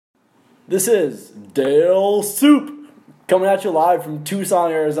This is Dale Soup coming at you live from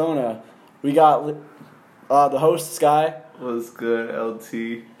Tucson, Arizona. We got the host, Sky. What's good,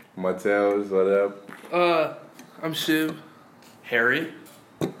 LT? Mateos, what up? I'm Shiv. Harry.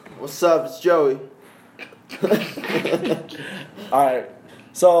 What's up? It's Joey. Alright,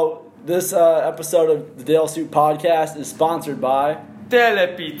 so this episode of the Dale Soup podcast is sponsored by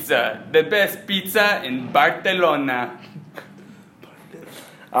Telepizza, the best pizza in Barcelona.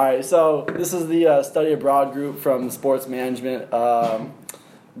 Alright, so this is the study abroad group from the sports management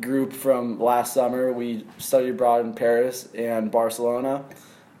group from last summer. We studied abroad in Paris and Barcelona.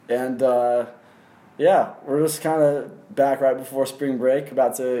 And yeah, we're just kind of back right before spring break,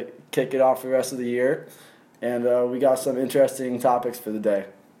 about to kick it off for the rest of the year. And we got some interesting topics for the day.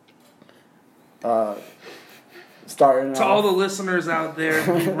 Starting To all the listeners out there,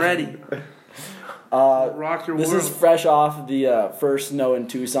 be ready. Rock your this world. is fresh off the first snow in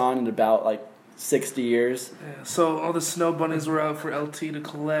Tucson in about like 60 years. Yeah, so all the snow bunnies were out for LT to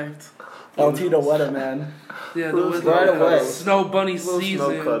collect. LT to Weta, man. Yeah, Right away. Snow bunny Little season.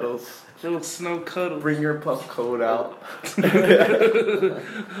 snow cuddles. Little snow cuddles. Bring your puff coat out.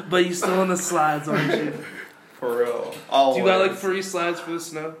 But you still on the slides, aren't you? For real. Do Always. you got like free slides for the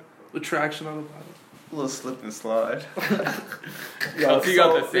snow? With traction on the bottom? A little slip and slide. Yeah, You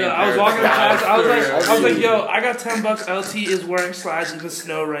got the same Yeah, I was pair of walking past. I was like, slides. yo, I got $10. LT is wearing slides in the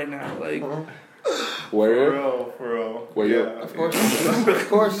snow right now. Like, Where? For real. Where you? Of course. Of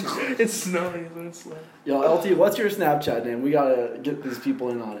course. it's snowing. He's wearing slides. Yo, LT, what's your Snapchat name? We gotta get these people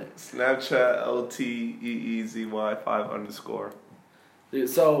in on it. Snapchat LTEEZY5_. Dude,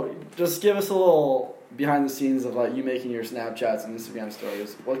 so just give us a little behind the scenes of like you making your Snapchats and Instagram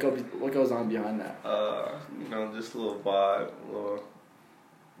stories. What goes on behind that? Just a little vibe, little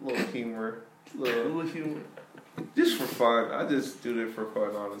humor, Little humor. just for fun. I just do it for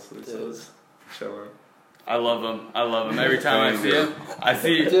fun, honestly. So it's chilling. I love him. Every time I see him, I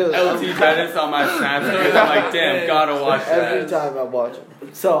see Dude, LT Dennis on my Snap stories. I'm like, damn, gotta watch Every that. time I watch it.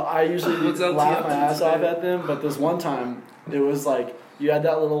 So I usually What's LT laugh up my to ass off today? at them, but this one time it was like you had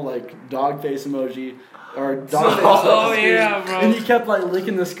that little like dog face emoji or dog face. Oh, on the screen, yeah, bro. And you kept like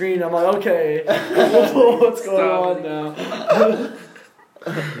licking the screen. I'm like, okay, what's going on now?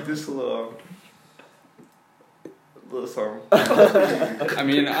 Just a little something. I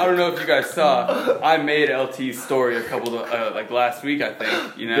mean, I don't know if you guys saw, I made LT's story a couple of, like last week, I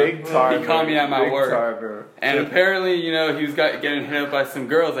think, you know. Big time. He caught me at my Big work. timer. And apparently, you know, he was getting hit up by some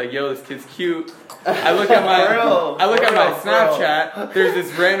girls, like, yo, this kid's cute. I look at my Snapchat, there's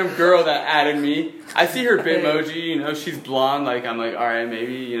this random girl that added me. I see her Bitmoji, you know, she's blonde, like, I'm like, alright,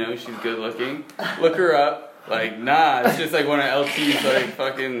 maybe, you know, she's good looking. Look her up, like, nah, it's just like one of LT's, like,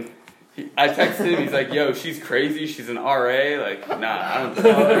 fucking... I texted him, he's like, yo, she's crazy, she's an RA, like, nah, I don't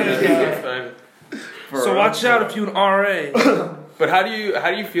know. So watch out if you're an RA. But how do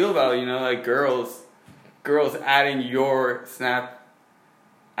you feel about, you know, like, girls adding your snap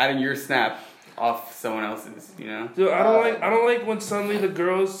off someone else's, you know? Dude, I don't like when suddenly the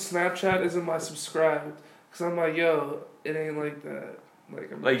girl's Snapchat isn't my subscribed. Cause I'm like, yo, it ain't like that. I'm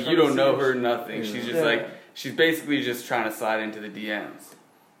Like, trying you to don't know see her, it. nothing. She's just Yeah. like, she's basically just trying to slide into the DMs.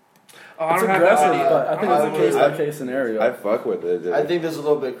 Oh, I It's don't have aggressive, that. but I think it's a case by case I scenario. fuck with it, dude. I think there's a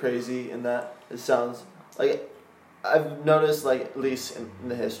little bit crazy in that. It sounds like I've noticed, like at least in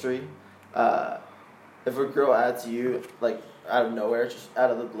the history, if a girl adds you like out of nowhere, just out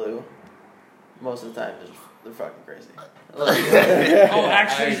of the blue, most of the time they're fucking crazy. Oh,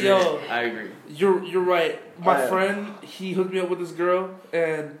 actually, I agree. you're right. My I- friend, he hooked me up with this girl,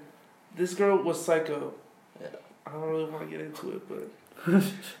 and this girl was psycho. Yeah. I don't really want to get into it, but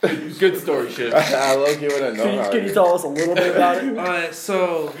Good story, shit. I low-key wanna know how. Can you tell us a little bit about it? alright.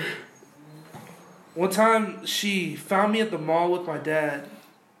 So one time she found me at the mall with my dad,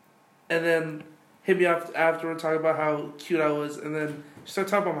 and then hit me up afterward talking about how cute I was, and then she started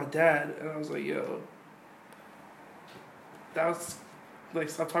talking about my dad, and I was like, yo, that was like,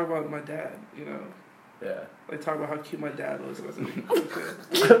 stop talking about my dad, you know. Yeah. Like, talk about how cute my dad was. And I was like, okay.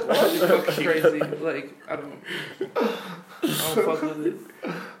 You're fucking crazy. Like, I don't fuck with it.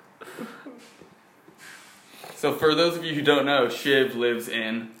 So for those of you who don't know, Shiv lives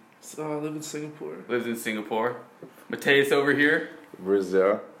in So I live in Singapore. Mateus over here.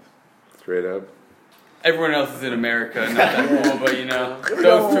 Brazil. Straight up. Everyone else is in America, not that cool, but you know,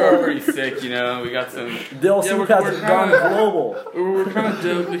 those two are pretty sick, you know, we got some... Dale Yeah, Soup we're has gone kinda- global. We're kind of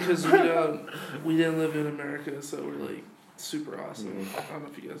dope because we didn't live in America, so we're like super awesome. I don't know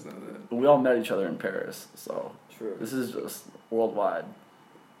if you guys know that. We all met each other in Paris, so True. this is just worldwide.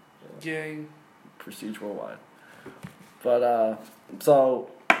 Gang. Prestige worldwide. But, so,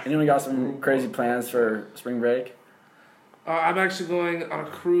 Anyone got some crazy plans for spring break? I'm actually going on a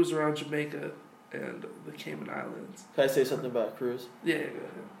cruise around Jamaica and the Cayman Islands. Can I say something about a cruise? Yeah, go ahead.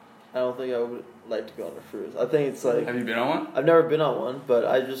 I don't think I would like to go on a cruise. I think it's like Have you been on one? I've never been on one, but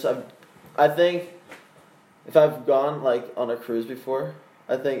I think if I've gone like on a cruise before,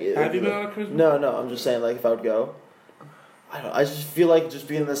 I think. Have you been on a cruise? No, I'm just saying like if I would go, I just feel like just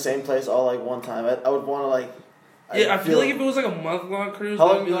being in the same place all like one time. I would want to like. Yeah, I feel like if it was like a month-long cruise, How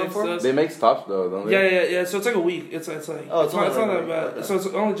long that'd be you like going for? sus. They make stops though, don't they? Yeah. So it's like a week. It's like Oh, it's it's only not like a that week, bad. okay. So it's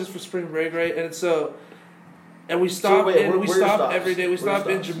only just for spring break, right? And we stop wait, in. where We are your stop stops? every day. We Where are your stop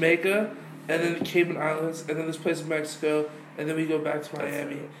in stops? Jamaica, and then the Cayman Islands, and then this place in Mexico, and then we go back to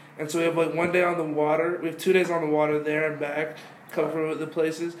Miami. And so we have like 1 day on the water. We have 2 days on the water there and back, coming from the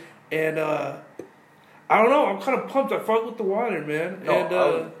places. And I don't know. I'm kind of pumped. I fuck with the water, man. No,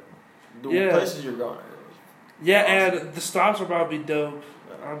 And the yeah. places you're going. yeah, and the stops are about to be dope.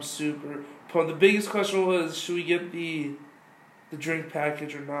 I'm super pumped. The biggest question was, should we get the drink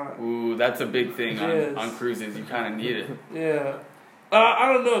package or not? Ooh, that's a big thing Yes. on cruises. You kind of need it. Yeah.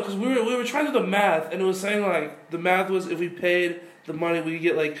 I don't know, because we were trying to do the math, and it was saying, like, the math was if we paid the money, we could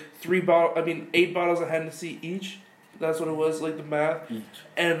get, like, 8 bottles of Hennessy each. That's what it was, like, the math. Each.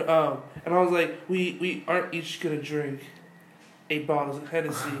 And I was like, we aren't each going to drink 8 bottles of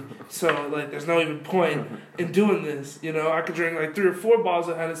Hennessy, so, like, there's no even point in doing this, you know? I could drink, like, 3 or 4 bottles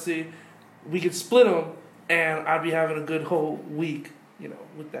of Hennessy, we could split them, and I'd be having a good whole week, you know,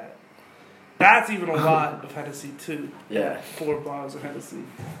 with that. That's even a lot of Hennessy, too. Yeah. 4 bottles of Hennessy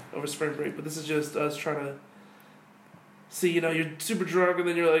over spring break. But this is just us trying to see, you know, you're super drunk, and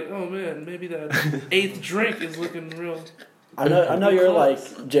then you're like, oh, man, maybe that 8th drink is looking real. I know you're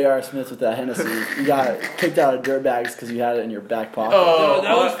close. like J.R. Smith with that Hennessy. You got kicked out of dirt bags because you had it in your back pocket. Oh,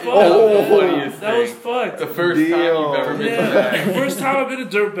 that was fuck. fun. That was the funniest That was thing. fucked. The first time you've ever been to Yeah, that. first time I've been to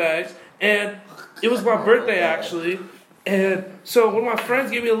dirt bags, and it was my birthday actually. And so one of my friends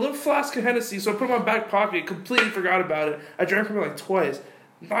gave me a little flask of Hennessy, so I put it in my back pocket. Completely forgot about it. I drank from it like twice.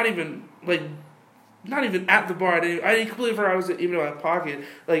 Not even at the bar. I completely forgot I was even in my pocket.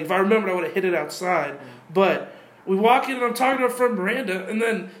 Like if I remembered, I would have hit it outside. But we walk in, and I'm talking to our friend Miranda, and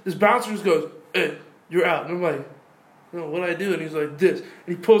then this bouncer just goes, "Hey, you're out." And I'm like, "No, what'd I do?" And he's like, "This."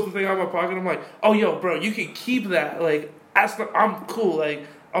 And he pulls the thing out of my pocket. And I'm like, "Oh, yo, bro, you can keep that. Like, I'm cool. Like,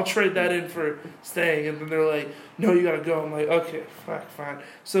 I'll trade that in for staying." And then they're like, "No, you gotta go." I'm like, "Okay, fine."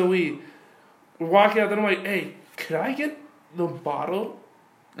 So we're walking out. Then I'm like, "Hey, could I get the bottle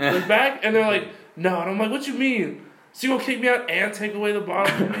back?" And they're like, "No." And I'm like, "What you mean? So you gonna kick me out and take away the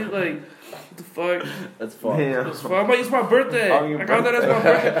bottle from me? Like, what the fuck?" That's fun. Yeah. It's fun. I'm like, "It's my birthday. On your I got that as my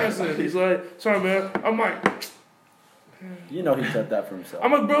birthday present." He's like, "Sorry, man." I'm like, You know he kept that for himself.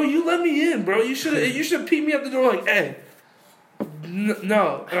 "Bro, you let me in, bro. You should peep me at the door like, hey,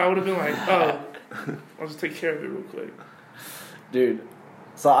 no." And I would have been like, "Oh, I'll just take care of it real quick." Dude,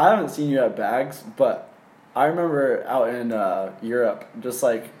 so I haven't seen you at bags, but I remember out in Europe, just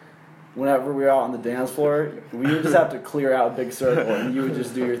like whenever we were out on the dance floor, we would just have to clear out a big circle and you would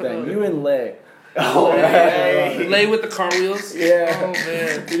just do your thing. You and Lay. Lay with the car wheels. Yeah. Oh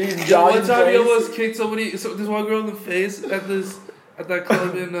man. Did he Yo, jog one in time you place? almost kicked this one girl in the face at that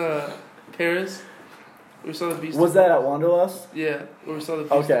club in Paris. We saw the Beastie Was that at Wanderlust? Yeah, where we saw the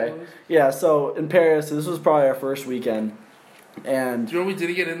Beastie Okay. Boys. Yeah, so in Paris, this was probably our first weekend. And Do you remember we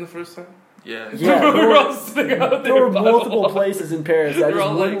didn't get in the first time? Yeah. yeah, we were all sitting out there were by the multiple wall. places in Paris that They're just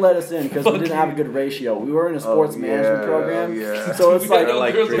all wouldn't like, let us in because we "Fuck didn't have a you." good ratio. We were in a sports management program. Yeah. So it's like, Yeah,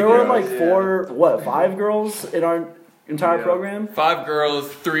 like there was three there were girls, like 5 girls in our entire Yeah. program? 5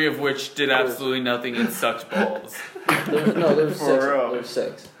 girls, 3 of which did absolutely nothing and sucked balls. There's For 6. real. There's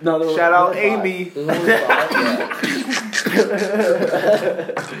 6. No, there were, Shout out there were 5. Amy. There's only 5.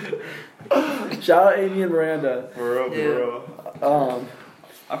 Shout out Amy and Miranda. For real, Yeah. real.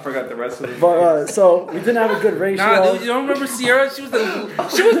 I forgot the rest of the But so we didn't have a good ratio. Nah, dude, you don't remember Sierra? She was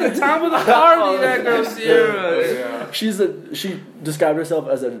the top of the party. That girl Sierra. Yeah. She described herself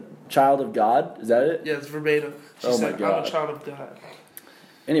as a child of God. Is that it? Yeah, it's verbatim. She Oh said, my God. "I'm a child of God."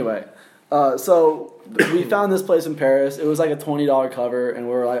 Anyway, so we found this place in Paris. It was like a $20 cover, and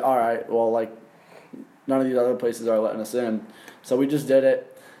we were like, all right, well, like none of these other places are letting us in, so we just did it.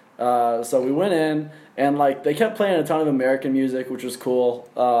 So we went in, and like they kept playing a ton of American music, which was cool,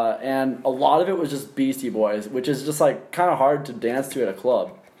 and a lot of it was just Beastie Boys, which is just like kind of hard to dance to at a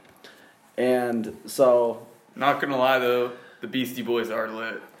club. And so, Not gonna lie though, the Beastie Boys are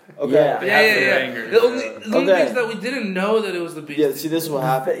lit. Okay. Yeah. They have some Yeah. bangers. The only Okay. thing is that we didn't know that it was the Beastie. Yeah, see, this is what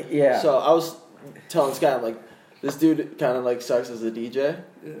happened. yeah. So I was telling this guy, I'm like, this dude kind of like sucks as a DJ.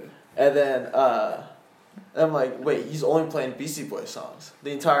 Yeah. And then And I'm like, wait, he's only playing Beastie Boys songs.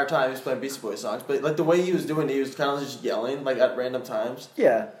 The entire time he's playing Beastie Boys songs. But like the way he was doing it, he was kind of just yelling like at random times.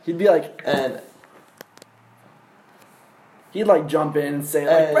 Yeah, he'd be like, And he'd like jump in and say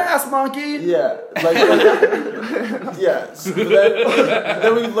like, "Brass Monkey." yeah, like yeah. So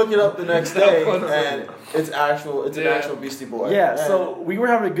then we look it up the next day, and it's an actual Beastie Boy. Yeah, And so we were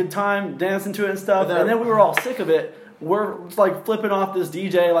having a good time dancing to it and stuff, and then we were all sick of it. We're like flipping off this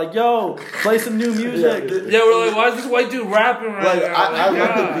DJ, like, "Yo, play some new music." Yeah, we're like, "Why is this white dude rapping right like, now?" I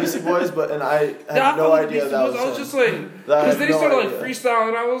love the Beastie Boys, and I had no idea that was I was him. just like, because then he started like freestyling,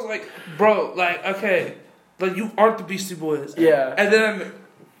 and I was like, "Bro, like, okay, like you aren't the Beastie Boys." Yeah. And then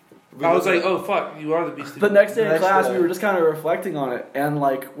I was like, "Oh fuck, you are the Beastie Boys." The next day in Next class, day. we were just kind of reflecting on it, and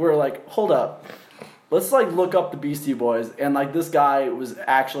like we're like, "Hold up, let's like look up the Beastie Boys." And like this guy was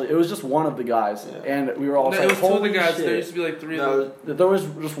actually, it was just one of the guys, and we were all No, like, it was two of the "Holy guys. shit!" There used to be like three of them. There was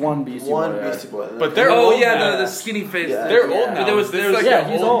just one Beastie Boy. One there. Beastie Boy. But they're Oh old yeah, now. the skinny face. Yeah. They're Yeah. old now. But there was This is Yeah, like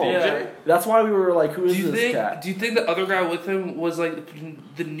he's an old. DJ. That's why we were like, "Who Do is you this think? cat?" Do you think the other guy with him was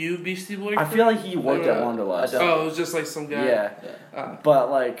like the new Beastie Boy? I feel like he worked at Wanderlust. Oh, it was just like some guy. Yeah. But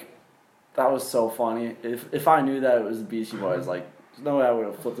like, that was so funny. If I knew that it was the Beastie Boys, like, there's no way I would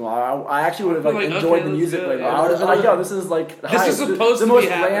have flipped them off. I actually would have like Like, enjoyed okay, the music let's way go. more. I would have been like, "Yo, this is like This is supposed the to most be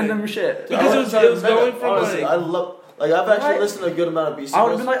happening." random shit." Because it was going from honestly, like. I love. Like I've actually Right? listened to a good amount of Beastie I Boys.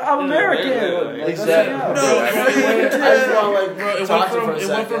 would have been like, "I'm American." yeah. Like, Exactly. that's- No, I just want to like Bro, it talk to went him for a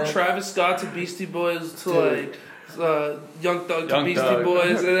from second. Travis Scott to Beastie Boys to Dude. like Young Thug to Young Beastie Thug.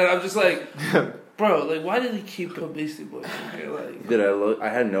 Boys, and then I'm just like, bro, like why did he keep putting Beastie Boys in here? Like, Did I look? I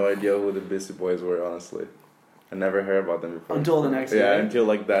had no idea who the Beastie Boys were. Honestly, I never heard about them before. Until the next Yeah, day. until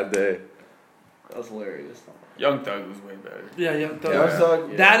like that day. That was hilarious. Young Thug was way better. yeah, Young Thug. Yeah.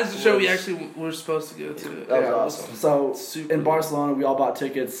 Thug, That is the show we actually were supposed to go to. That was Yeah, awesome. So Super in Barcelona, we all bought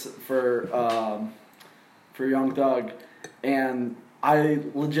tickets for Young Thug, and I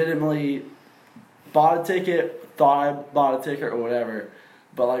legitimately bought a ticket, thought I bought a ticket or whatever,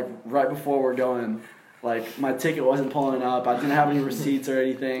 but like right before we're going, like my ticket wasn't pulling up. I didn't have any receipts or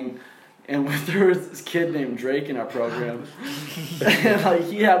anything. And there was this kid named Drake in our program, and like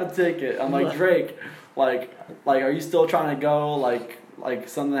he had a ticket. I'm like, "Drake, like, are you still trying to go? Like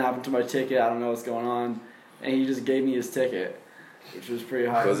something happened to my ticket. I don't know what's going on." And he just gave me his ticket, which was pretty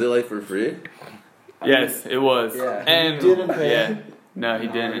high. Was it like for free? Yes, it was. Yeah. And Didn't pay yeah. him? No, he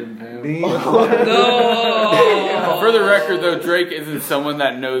No, I didn't. pay him. No. For the record, though, Drake isn't someone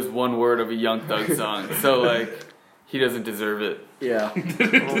that knows one word of a Young Thug song, so like, he doesn't deserve it. Yeah.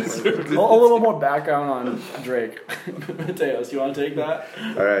 a little more background on Drake. Mateos, you want to take that?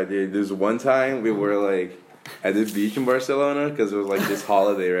 All right, dude. There's one time we were like at this beach in Barcelona because it was like this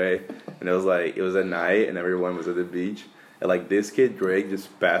holiday, right? And it was a night and everyone was at the beach. And like this kid Drake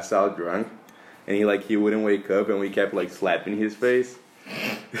just passed out drunk, and he wouldn't wake up, and we kept like slapping his face.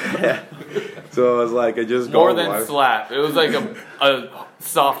 Yeah. So I was like, I just More go than watch- slap. It was like a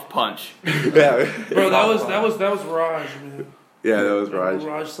soft punch. Yeah. Bro, that was Raj, man. Yeah, that was Raj.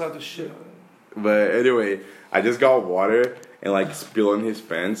 Raj slapped the shit out of him. But anyway, I just got water and like spilled on his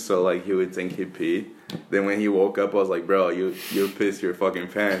pants so like he would think he peed. Then when he woke up, I was like, "Bro, you pissed your fucking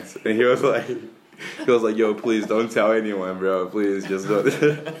pants." And he was like, "Yo, please don't tell anyone, bro. Please just don't."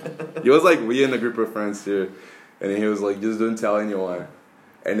 He was like, we in a group of friends too, and then he was like, "Just don't tell anyone."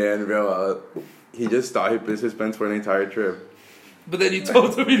 And then bro, he just thought he pissed his pants for an entire trip. But then you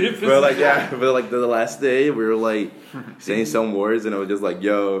told him he didn't piss But like his pants. yeah, but like the last day we were like saying some words, and I was just like,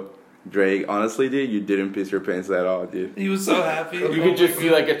 "Yo, Drake, honestly, dude, you didn't piss your pants at all, dude." He was so happy. You could just see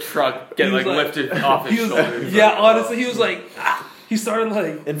like a truck get He was like like- lifted off his He was, shoulders. yeah, honestly, he was like, he started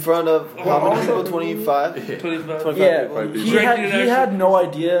like In front of how many people? 25? 25. 25 Yeah, people. he Drake had, didn't he actually- had no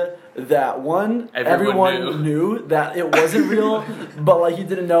idea that Everyone everyone knew that it wasn't real, but like he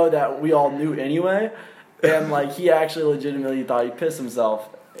didn't know that we all knew anyway, and like he actually legitimately thought he pissed himself,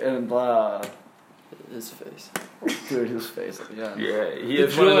 and His face. dude, his face at the end. Yeah, he The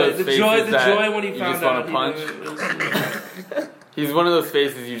is one of joy, those the faces joy, the that joy when he you found just out. want to punch. He's one of those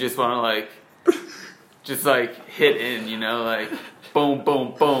faces you just want to like, just like hit in, you know, like boom,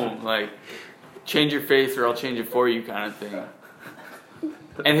 boom, boom, like change your face or I'll change it for you kind of thing.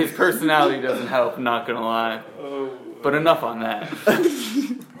 And his personality doesn't help, not gonna lie. But enough on that.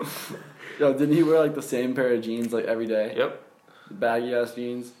 Yo, didn't he wear like the same pair of jeans like every day? Yep. Baggy ass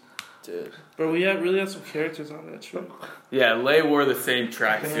jeans. Dude. Bro, we really had some characters on that trip. Yeah, Lay wore the same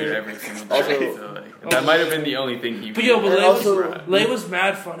tracksuit every single day. Also- So like, that might have been the only thing he. But yo, but And Lay also- was, Lay was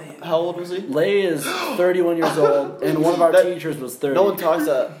mad funny. How old was he? Lay is 31 years old, and one of our That- teachers was 30. No one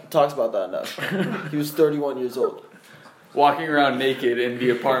talks about that enough. He was 31 years old. walking around naked in the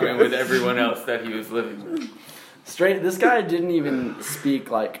apartment with everyone else that he was living with. This guy didn't even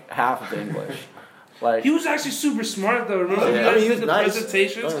speak like half of English. Like He was actually super smart though. Remember Yeah. you I guys mean, he did was the nice.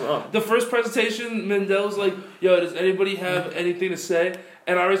 presentations? Don't get me wrong. The first presentation, Mendel was like, "Yo, does anybody have anything to say?"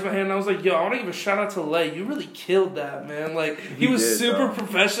 And I raised my hand and I was like, "Yo, I want to give a shout out to Lay. You really killed that, man. Like he was did, super though.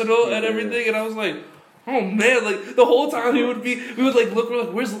 professional and everything." And I was like, "Oh man!" Like the whole time we would like look, we're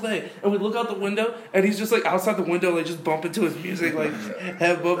like, "Where's Lay?" And we'd look out the window and he's just like outside the window, like just bumping to his music, like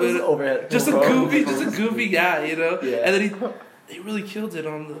head bumping. overhead. Just a goofy guy, you know. Yeah. And then he really killed it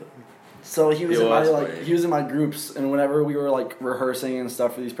on the. So he was It in my was like funny. he was in my groups, and whenever we were like rehearsing and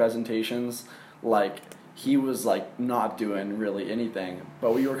stuff for these presentations, like he was like not doing really anything.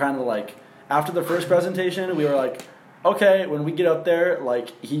 But we were kind of like after the first presentation, we were like, okay, when we get up there, like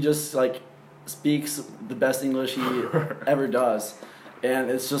he just like speaks the best English he ever does.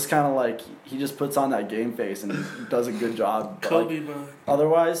 And it's just kind of like he just puts on that game face and does a good job. But, Kobe, like, man.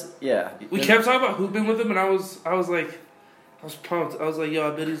 otherwise, yeah. We kept talking about hooping with him, and I was like, I was pumped. I was like, yo,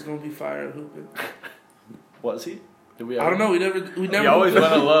 I bet he's gonna be fire at hooping. Was he? Did we? I don't know. We never. He always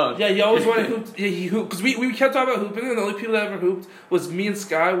went alone. Yeah, he always wanted hoop. Yeah, he hooped because we kept talking about hooping, and the only people that ever hooped was me and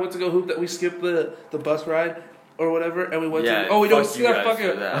Sky. Went to go hoop. That we skipped the bus ride or whatever, and we went Yeah, to. Oh, we don't fuck see you that guys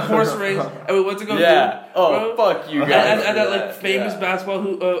fucking for that. horse race, and we went to go. Yeah. Hoop, Oh, bro. fuck you And guys. that for like famous Yeah. basketball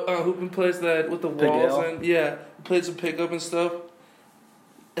hooping place that with the Big walls Ale? and yeah, we played some pickup and stuff,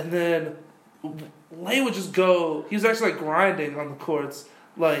 and then Lay would just go. He was actually like grinding on the courts,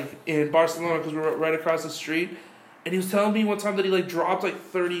 like in Barcelona, because we were right across the street. And he was telling me one time that he like dropped like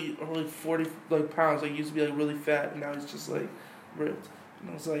 30 or like 40 like pounds. Like he used to be like really fat, and now he's just like ripped. And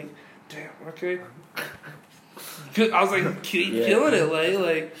I was like, damn, okay. Good. I was like, killing it, Lay.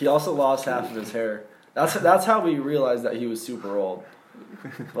 Like He also lost half of his hair. That's how we realized that he was super old.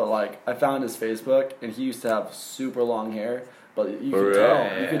 But like, I found his Facebook, and he used to have super long hair. But you For could real?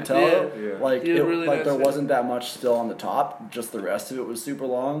 tell, you could tell, Yeah. like He had really like nice there hair. wasn't that much still on the top. Just the rest of it was super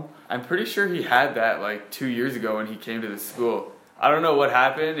long. I'm pretty sure he had that like 2 years ago when he came to the school. I don't know what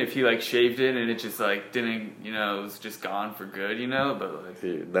happened, if he like shaved it and it just like didn't, you know, it was just gone for good, you know, but like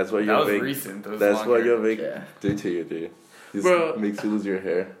Dude, that's what that was your Vic. recent. Those That's long what hair. your Vic Yeah. do to you, dude. Just Bro. makes you lose your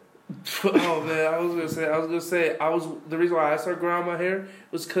hair. oh man, I was gonna say the reason why I started growing my hair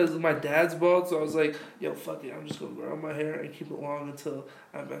was because my dad's bald, so I was like, yo, fuck it, I'm just gonna grow my hair and keep it long until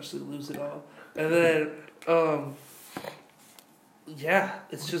I eventually lose it all. And then yeah,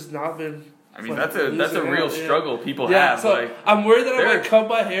 it's just not been. I mean, fun that's a losing real out, yeah. struggle people Yeah, have. so Like, I'm worried that I they're- might cut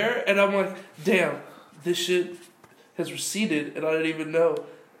my hair and I'm like, damn, this shit has receded and I didn't even know.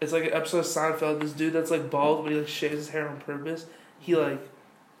 It's like an episode of Seinfeld. This dude that's like bald, but he like shaves his hair on purpose. He like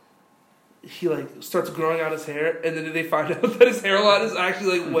starts growing out his hair, and then they find out that his hairline is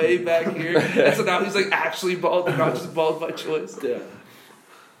actually like way back here, and so now he's like actually bald and not just bald by choice. Yeah.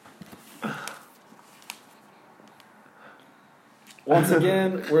 Once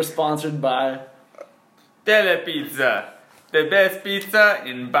again, we're sponsored by. Telepizza, the best pizza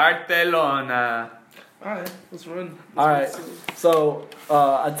in Barcelona. All right, let's run. All right. So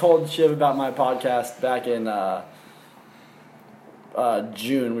I told Shiv about my podcast back in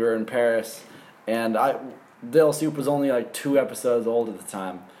June. We were in Paris, and Dale Soup was only like 2 episodes old at the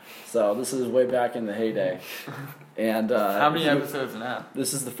time. So this is way back in the heyday. And How many episodes now?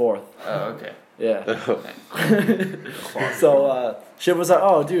 This is the 4th. Oh, okay. Yeah. Nice. So Shiv was like,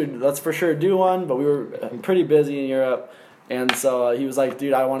 "Oh, dude, let's for sure do one." But we were pretty busy in Europe, and so he was like,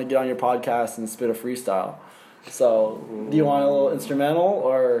 "Dude, I want to get on your podcast and spit a freestyle." So, do you want a little instrumental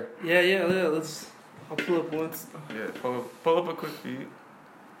or? Yeah. Let's. I'll pull up once. Yeah, pull up a quick beat.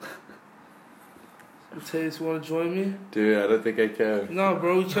 Mateus, you want to join me? Dude, I don't think I can. No,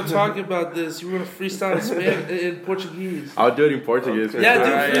 bro. We kept talking about this. You were gonna freestyle in in Portuguese. I'll do it in Portuguese. Yeah, dude,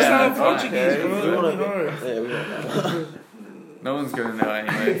 Alright, freestyle yeah, in Portuguese, okay. bro. We That'd wanna- be hard. Yeah, we don't know. No one's gonna know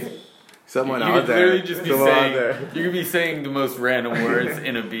anyway. Someone you out could there. literally just be Someone out saying, there. you could be saying the most random words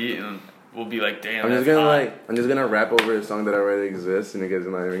in a beat, and we'll be like, damn. I'm just that's gonna hot. I'm just gonna rap over a song that already exists, and you guys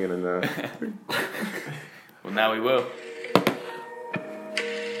are not even gonna know. Well, now we will.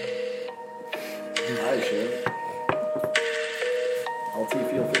 Alright, Shiv. LT,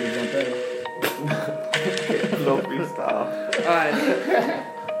 feel free to jump in. No freestyle. Alright.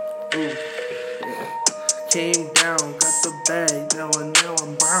 Ooh. Came down, got the bag, now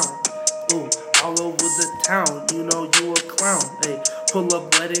I'm brown. Ooh, all over the town, you know you a clown. Ay, pull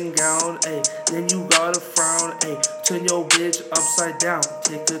up wedding gown, ay, then you gotta frown. Ay, turn your bitch upside down,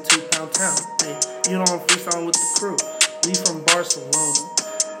 take her to downtown. Ay, you know I'm freestyling with the crew. We from Barcelona,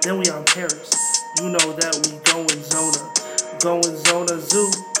 then we on Paris. You know that we going zona zoo.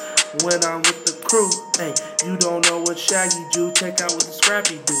 when I'm with the crew. Hey, you don't know what Shaggy do, check out what the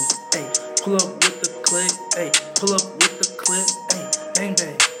Scrappy do. Hey, pull up with the click. Hey, pull up with the clip. Hey, bang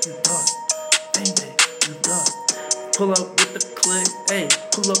bang, you done. Bang bang, you done. Pull up with the clip. Hey,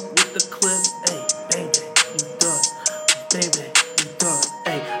 pull up with the clip. Hey, bang bang, you done. Bang bang, you done.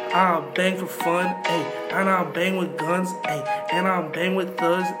 Hey, I'll bang for fun. Hey, and I'll bang with guns. Hey, and I'll bang with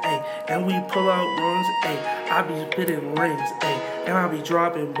thugs. Hey, and we pull out runs. Hey, I be spitting rings. Hey, and I'll be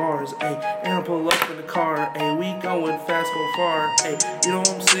dropping bars. Hey, and I pull up in the car. Hey, we going fast, go far. Hey, you know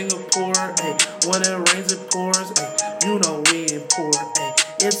I'm Singapore. Hey, when it rains it pours. Hey, you know we ain't poor. Hey,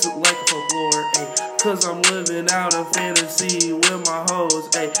 it's like folklore. Hey, cause I'm living out a fantasy with my hoes.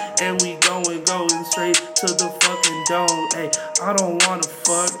 Hey, and we going straight to the fucking dome. Hey, I don't wanna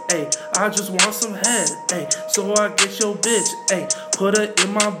fuck. Hey, I just want some head. Hey, so I get your bitch. Hey, put her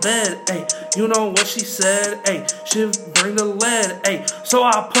in my bed. Hey, you know what she said. Hey, she bring the lead. Hey, so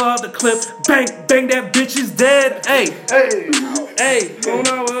I pull out the clip. Bang, bang, that bitch is dead. Hey, hey, going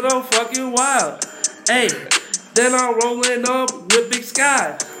on with no fucking wild. Hey, then I'm rolling up with Big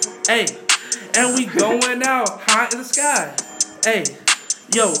Sky. Hey, and we going out high in the sky. Hey,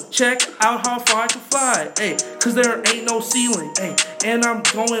 yo, check out how far I can fly. Hey, cause there ain't no ceiling. Hey, and I'm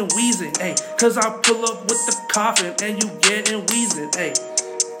going wheezing. Hey, cause I pull up with the coffin and you getting wheezing. Hey,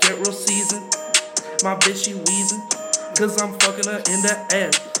 get real seasoned. My bitch, she wheezing. Cause I'm fucking her in the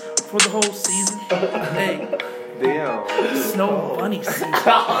ass for the whole season. Hey, Damn. snow bunny season.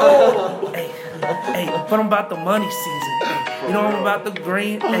 Hey, hey, but I'm about the money season. Hey, you know I'm about the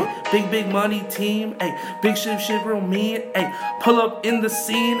green. Hey, big money team. Hey, big shit real mean. Hey, pull up in the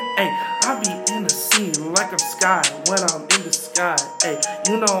scene. Hey, I be in the scene like I'm Sky when I'm in the sky. Hey,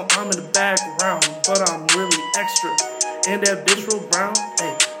 you know I'm in the background, but I'm really extra. And that bitch real brown.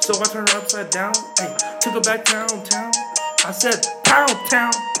 Hey, so I turn her upside down. Hey, took her back town. I said pound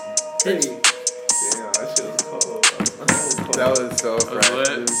town. Hey. Damn, that shit was cold. That was so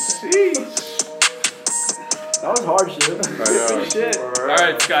lit. Sheesh. That was hard shit. I know. Shit.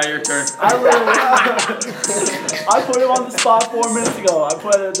 Alright, Sky, your turn. I put him on the spot 4 minutes ago. I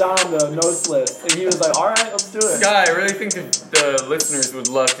put it down on the notes list. And he was like, alright, let's do it. Sky, I really think the listeners would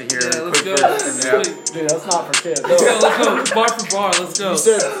love to hear Yeah, a let's quick go. verse from you. Dude, that's not for kids. Let's go. Bar for bar. Let's go. You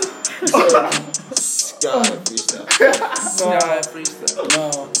said Sky freestyle. Sky freestyle.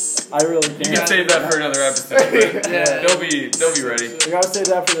 No, I really You can't. can save that for another episode. But Yeah. they'll be ready. We gotta save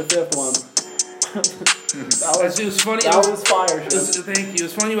that for the 5th one. It was funny. That was fire. It was, thank you.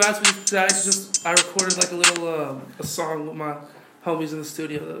 It's funny you asked me. I recorded like a little a song with my homies in the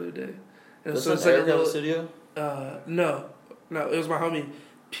studio the other day. And Does so it's like like a little studio? no, it was my homie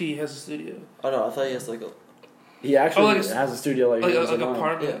P has a studio. Oh no, I thought he has like a. He actually like has a studio like Like yours an alone.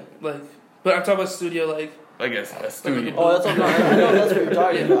 apartment, like. But I'm talking about studio like. I guess a studio. Oh, that's what I know. That's what you're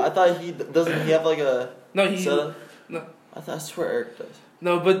talking about. I thought doesn't he have like a No, he. setup? No. I swear Eric does.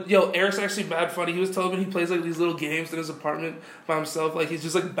 No, but yo, Eric's actually mad funny. He was telling me he plays like these little games in his apartment by himself. Like he's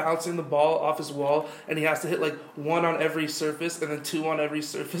just like bouncing the ball off his wall, and he has to hit like 1 on every surface, and then 2 on every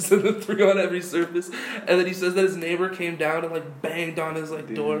surface, and then 3 on every surface. And then he says that his neighbor came down and like banged on his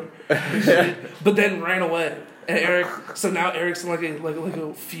like door, and shit, but then ran away. And now Eric's in like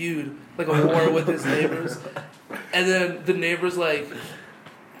a feud, like a war with his neighbors. And then the neighbors like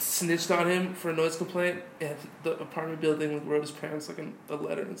snitched on him for a noise complaint, and the apartment building like wrote his parents like a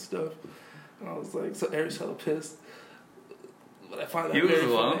letter and stuff. And I was like, so Eric's hella pissed. But I find that He lives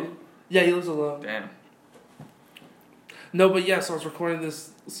very alone? funny. Yeah, he lives alone. Damn. No, but yeah, so I was recording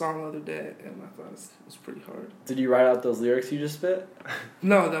this song the other day, and I thought it was pretty hard. Did you write out those lyrics you just spit?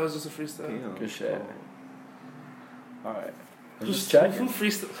 No, that was just a freestyle. Damn. Good shit. Alright. I'm Who's- just checking.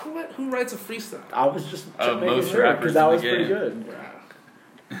 Who writes a freestyle? I was just making most sure rappers because that in was the pretty game. good.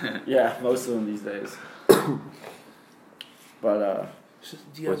 Yeah, most of them these days. But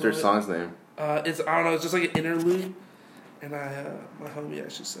Do you What's guys their know it? song's name? It's I don't know. It's just like an interlude, and my homie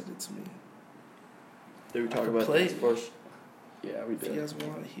actually sent it to me. Did we I talk could about play this it. first? yeah, we If you did. guys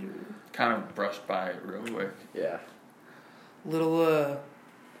want to hear it. Kind of brushed by it real quick. Yeah. Little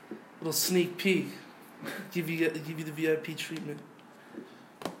sneak peek. Give you the VIP treatment.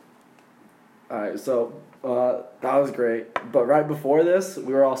 Alright, so that was great. But right before this,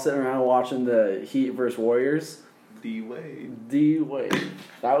 we were all sitting around watching the Heat versus Warriors. D-Wade. D-Wade.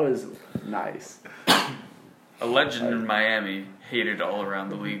 That was nice. A legend in Miami, hated all around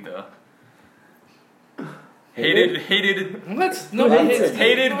the league though. Hated What? No, Who he hates hates it?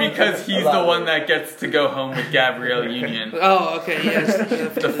 hated because he's the one that gets to go home with Gabrielle Union, Oh, okay,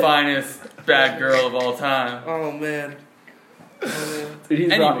 yes. the finest bad girl of all time. Oh man. Oh, man. Dude,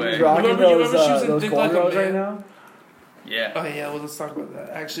 he's Anyway. rocking You remember she was those in Think Like a cornrows Man? right now. Yeah. Oh yeah, well let's talk about that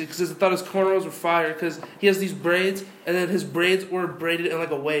actually, because I thought his cornrows were fire. Because he has these braids, and then his braids were braided in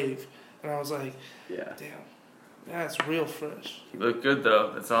like a wave, and I was like, Yeah. damn, that's real fresh. He looked good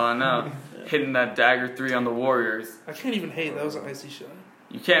though. That's all I know. Hitting that dagger 3 on the Warriors. I can't even hate. That was an icy shot.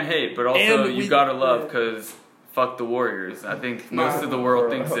 You can't hate, but also And you we- gotta love because fuck the Warriors. I think most of the world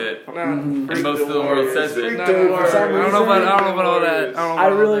thinks it, Nah, and most of the world says it. nah, Dude, nah, for some I don't know about all that. I, don't know I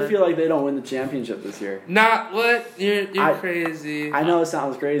about all really that. feel like they don't win the championship this year. Not what? You're I- crazy. I know it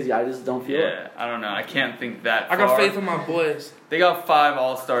sounds crazy. I just don't feel it. Yeah, I don't know. I can't think that I got far. faith in my boys. They got 5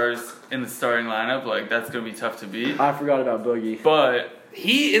 All-Stars in the starting lineup. Like, that's going to be tough to beat. I forgot about Boogie. But,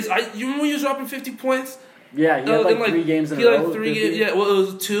 He is. You remember when he was dropping 50 points? Yeah, he had In like 3 games in he a had row. like 3 50. games. Yeah, well, it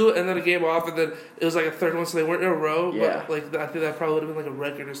was 2 and then a game off, and then it was like a third one, so they weren't in a row. Yeah. But like I think that probably would have been like a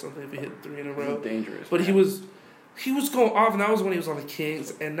record or something if he hit 3 in a row. Dangerous. But man. he was going off, and that was when he was on the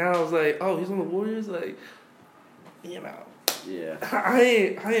Kings, and now I was like, oh, he's on the Warriors. Like, you know, Yeah. I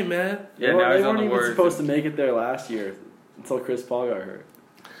ain't mad. yeah, they now he's weren't on the even Warriors. supposed to make it there last year until Chris Paul got hurt.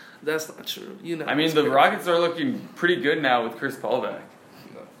 That's not true. You know. I mean, the Rockets are looking pretty good now with Chris Paul back.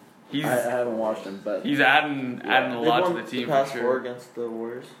 He's I haven't watched him, but he's adding a They lot won to the team the past for 4 sure. against the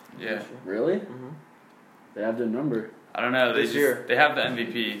Warriors. Yeah. really, Mm-hmm. they have their number. I don't know. They This just year. they have the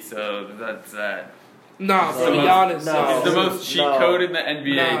MVP, so that's that. Nah, No, for Giannis. no. Giannis. He's the most cheat code in the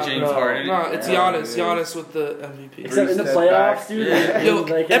NBA, Nah, James no. Harden. No, it's Yeah, Giannis. Giannis with the MVP. Except in the step playoffs, back. dude. Yeah. Yo,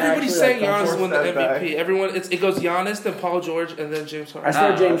 they can everybody's actually, saying like, Giannis won the step back. MVP. Everyone, it goes Giannis, then Paul George, and then James I Harden. swear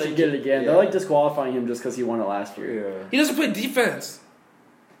Nah, James I should think get it again. yeah. They're like disqualifying him just because he won it last year. Yeah. He doesn't play defense.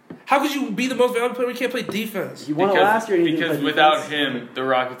 How could you be the most valuable player when you can't play defense? He won it last year. And he didn't because play without defense. him, the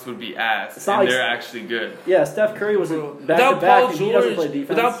Rockets would be ass, It's not and like- they're actually good. Yeah, Steph Curry was Bro, back to back, and he doesn't play defense.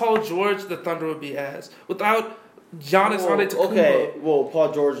 without Paul George, the Thunder would be ass. Without Giannis Well, Antetokounmpo. okay, well,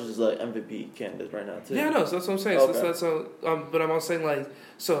 Paul George is like MVP candidate right now too. Yeah, no, so that's what I'm saying. Okay. So that's but I'm also saying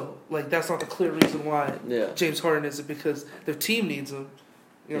like that's not the clear reason why Yeah. James Harden is it because their team needs him.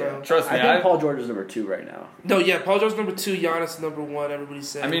 You Yeah. know. Trust me, I think Paul George is number 2 right now. No, yeah, Paul George number 2, Giannis number 1. Everybody's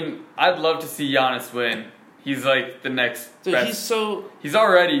saying. I mean, I'd love to see Giannis win. He's like the next dude, best. he's so He's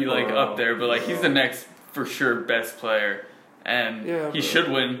already like Bro. up there, but like he's the next for sure best player, and Yeah, he bro.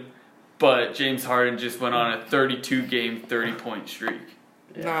 should win. But James Harden just went on a 32-game, 30-point streak.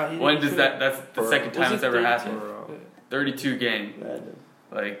 Yeah. nah. He When didn't does that? That's the Bro. second Was time it it's ever 32? happened. Bro. 32 game, Madden.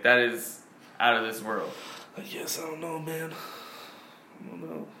 like that is out of this world. I guess I don't know, man. I don't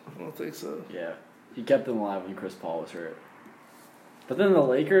know. I don't think so. Yeah, he kept them alive when Chris Paul was hurt. But then the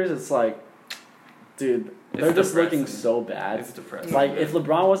Lakers, it's like, dude, they're It's just looking depressing. so bad. It's depressing. Like, if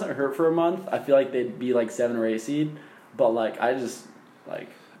LeBron wasn't hurt for a month, I feel like they'd be like 7 or 8 seed. But like, I just like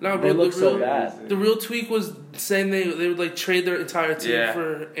No, they bro, look so bad. The real tweak was saying they would like trade their entire team Yeah.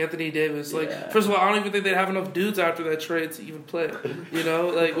 for Anthony Davis. Like, Yeah. first of all, I don't even think they'd have enough dudes after that trade to even play. You know,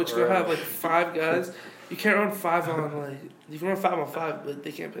 like what you gonna have like 5 guys. You can't run 5 on like you can run 5 on 5, but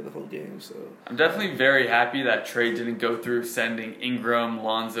they can't play the whole game. So I'm definitely very happy that trade didn't go through, sending Ingram,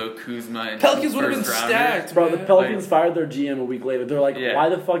 Lonzo, Kuzma, and Pelicans would have been first-rounders. stacked, Bro, the man. Pelicans fired their GM a week later. They're like, Yeah. why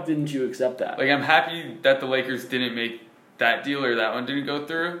the fuck didn't you accept that? Like, I'm happy that the Lakers didn't make that deal or that one didn't go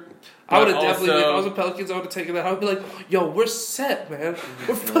through. I would But have definitely, if I was also- a Pelicans, I would have taken that. I would be like, yo, we're set, man.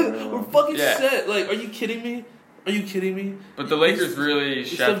 We're fucking Yeah. set. Like, are you kidding me? Are you kidding me? But the Lakers really You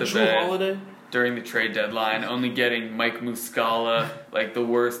shut the Drew bed Holiday? during the trade deadline, only getting Mike Muscala, like the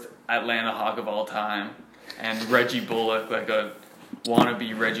worst Atlanta Hawk of all time, and Reggie Bullock, like a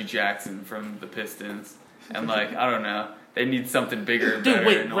wannabe Reggie Jackson from the Pistons. And like, I don't know, they need something bigger. and Dude, better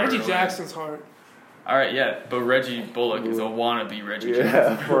wait, in order Reggie to win. Jackson's hard. All right, yeah, but Reggie Bullock is a wannabe Reggie Jackson.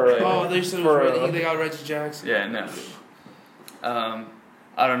 Yeah, for Oh, they said they got Reggie Jackson. Yeah, no.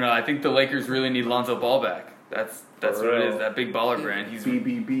 I don't know. I think the Lakers really need Lonzo Ball back. That's For what it real. is. That big baller brand. He's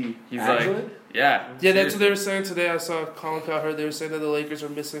BBB. Actually? like, yeah. Yeah, that's what they were saying today. I saw Colin Cowherd. They were saying that the Lakers are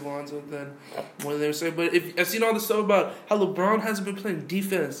missing Lonzo. Then when they were saying, but if I've seen all this stuff about how LeBron hasn't been playing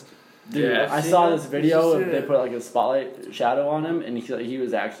defense. Dude, Yeah. I saw this video. It's just, They put like a spotlight shadow on him, and he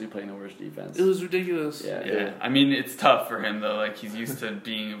was actually playing the worst defense. It was ridiculous. Yeah. Yeah, I mean it's tough for him though. Like he's used to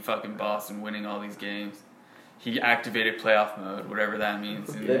being a fucking boss and winning all these games. He activated playoff mode, whatever that means.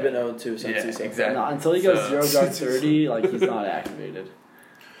 And They've been 0-2 since yeah, he said exactly. No, until he goes So- 0 guard 30, like he's not activated.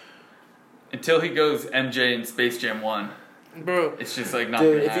 Until he goes MJ in Space Jam 1, Bro, it's just like not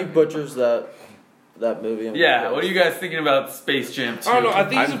Dude, gonna if he happen. butchers that that movie. Yeah, what are you guys thinking about Space Jam 2? I don't know. I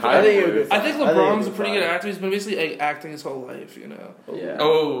think he's a I think it pretty, would be I think fine. LeBron's a it'd be pretty good fine. actor. He's been basically like, acting his whole life, you know. Yeah.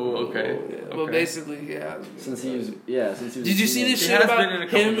 Oh, okay. Yeah, okay. But basically, yeah. Since he was, yeah, since he was. Did you see this He shit has about been in a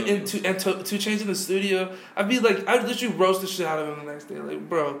couple him movies. and 2 Chainz in the studio? I'd literally roast the shit out of him the next day. Like,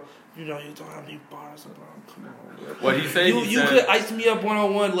 bro, you know you don't have any bars, LeBron. Come on, bro. What he say? You could ice me up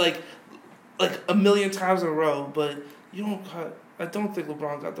 1-on-1 like a million times in a row, but you don't cut. I don't think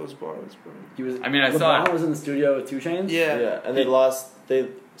LeBron got those bars, bro. He was. I mean, I LeBron saw it. was in the studio with 2 Chainz. Yeah. Yeah, and they lost.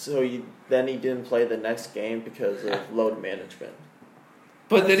 Then he didn't play the next game because of load management.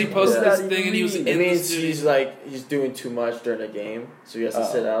 But then he posted Yeah. this thing and he was in It the means studio. he's doing too much during a game, so he has to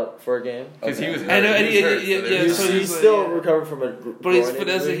Oh. sit out for a game. Because he was hurt. I know, and He was yeah, hurt, yeah, so yeah, there's- so He's he's like, still yeah. recovering from a But he's groin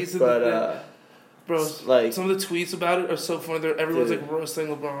finessing, injury, he's in but the Bro, like some of the tweets about it are so funny. Everyone's Dude. like roasting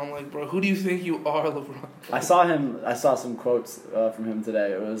LeBron. I'm like, bro, who do you think you are, LeBron? I saw some quotes from him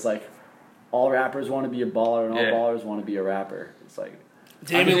today. It was like, all rappers want to be a baller and all Yeah. ballers want to be a rapper. It's like,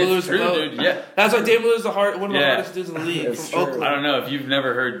 Damian I mean, Lillard's it's true, low. dude. Yeah. That's why Damian Lillard's one of the Yeah. hardest dudes in the league It's from true. Oakland. I don't know if you've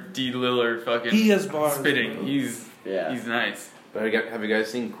never heard D. Lillard fucking He has bars. spitting. bro. He's yeah. nice. But have you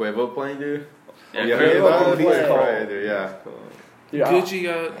guys seen Quavo playing, dude? Yeah, Yeah, Quavo- Quavo he's play. fire, dude. Yeah. Dude, Gucci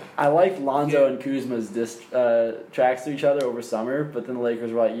got. I like Lonzo and Kuzma's diss tracks to each other over summer, but then the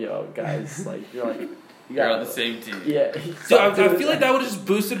Lakers were like, yo, guys, like, you're like, you You're got on the same team. Yeah. Dude, I feel like that would have just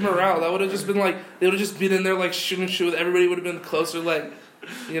boosted morale. That would have just been like they would have just been in there like shooting shit with everybody. Would have been closer, like,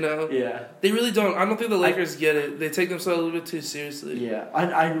 you know. Yeah. They really don't. I don't think the Lakers get it. They take themselves a little bit too seriously. Yeah.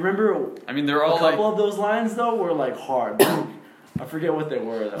 I remember I mean, they're a all couple like. of those lines, though, were like hard. I forget what they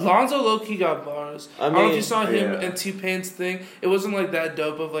were, though. Lonzo low-key got bars. I I don't know if mean, you saw him yeah. and T-Pain's thing. It wasn't like that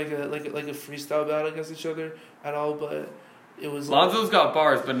dope of like a freestyle battle against each other at all, but it was. Lonzo's got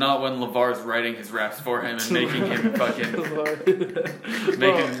bars, but not when LeVar's writing his raps for him and making him fucking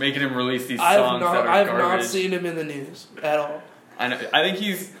making him release these songs that are I've garbage. not seen him in the news at all. I know. I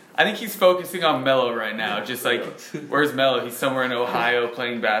think he's focusing on Melo right now. Just like, where's Melo? He's somewhere in Ohio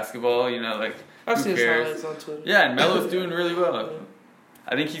playing basketball. You know, like I've who seen his cares? highlights on Twitter. Yeah, and Melo's doing really well.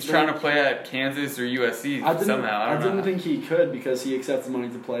 I think he's trying to play at Kansas or USC somehow. I don't know. think he could because he accepts money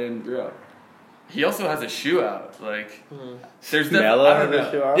to play in Europe. He also has a shoe out. Like, Mhm. there's Melo I don't had a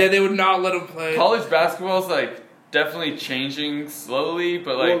know. shoe out? Yeah, they would not let him play. College basketball is like definitely changing slowly,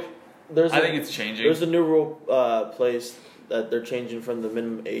 but like There's I a- think it's changing. There's a new rule placed that they're changing from the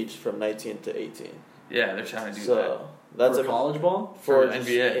minimum age from 19 to 18. Yeah, they're trying to do that. So that's for a college ball? for For just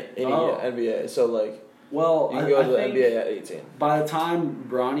NBA. Any Oh. NBA. So like Well, you can I go to the think NBA at 18. by the time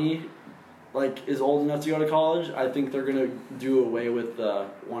Bronny is old enough to go to college, I think they're gonna do away with the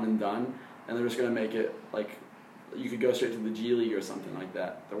one and done, and they're just gonna make it like you could go straight to the G League or something like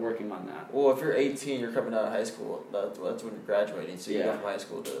that. They're working on that. Well, if you're 18, you're coming out of high school. That's when you're graduating. So you Yeah. go from high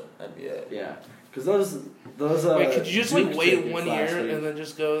school to NBA. Yeah, because those. Wait, could you just like Duke wait tickets 1 last year week- and then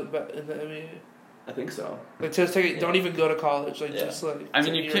just go back in the NBA? I think so. Like just take it. Don't even go to college. Like Yeah. just like I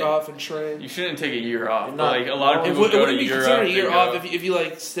mean, take you a year can't- off and train. You shouldn't take a year off. You're But not- like a lot of It people It go to wouldn't be Europe. considered a they year go- off if you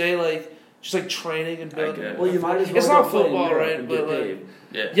like stay like just like training and building. guess. Well, you might as well. It's go not play in football, Europe right, and but, get like- paid.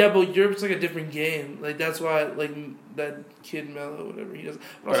 Yeah. Yeah, but Europe's like a different game. Like that's why like that kid Melo, whatever he does. But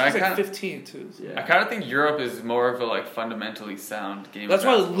But also I he's like kinda- 15 too. so- Yeah. I kind of think Europe is more of a like fundamentally sound game. That's of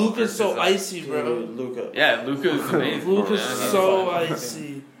why basketball Luca's so versus, like- icy, bro. Dude, Luka. Yeah, Luca's amazing. Luca's man. He's so fun.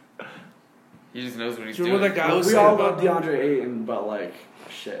 icy. He just knows what he's Do you doing. remember that guy We was saying all about love DeAndre Ayton, but like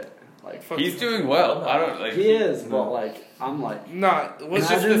shit, like Fuck He's you. doing well. I don't like. he is, but like I'm like. Nah, what's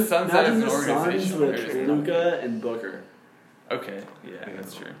It's just the Suns as imagine an the organization. Suns They're with just- Luka and Booker. Okay, yeah,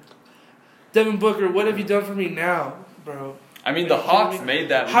 that's true. Devin Booker? What have you done for me now, bro? I mean, Are the you Hawks kidding me? made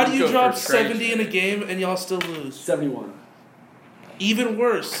that. How do you Luka drop for trade 70 in a trade. game and y'all still lose? 71. Even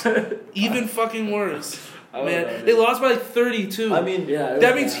worse. Even fucking worse. I don't know, Man, they lost by like 32. I mean, Yeah,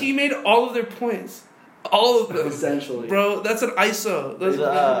 that means he made all of their points. All of them. essentially. Bro, that's an ISO. That's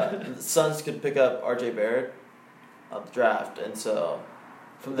the Suns could pick up RJ Barrett on the draft, and so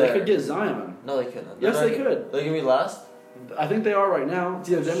from They there. could get Zion. No, they couldn't. Yes, They're they not- could. They're gonna be last I think they are right now. It's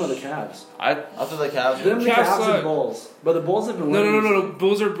either them or the Cavs. after the Cavs. Them, the Cavs Cavs, suck. and Bulls. But the Bulls have been No, winning. no.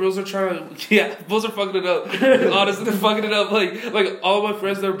 Bulls are trying to. Yeah, Bulls are fucking it up. Honestly, they're fucking it up. Like all my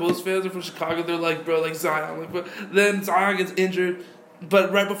friends that are Bulls fans are from Chicago. They're like, bro, like Zion. Like, but then Zion gets injured.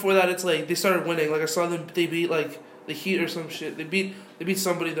 But right before that, it's like they started winning. Like I saw them. They beat like the Heat or some shit. They beat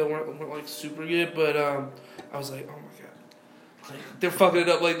somebody that weren't like super good. But I was like, oh my god, like they're fucking it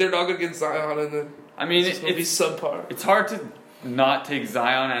up. Like they're not gonna get Zion, and then I mean, it's gonna be subpar. it's hard to not take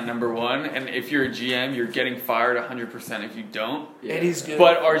Zion at number one, and if you're a GM, you're getting fired 100% if you don't. Yeah. And he's good.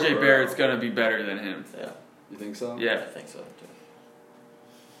 But RJ Barrett's gonna be better than him. Yeah, You think so? I Yeah. think so too.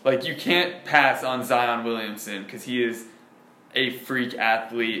 Like, you can't pass on Zion Williamson because he is a freak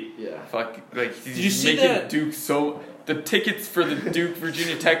athlete. Yeah. Fuck, like, Did you he's see making that? Duke so. The tickets for the Duke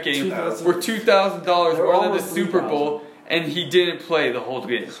Virginia Tech game were $2,000 They were more than the almost Super $3,000. Bowl, and he didn't play the whole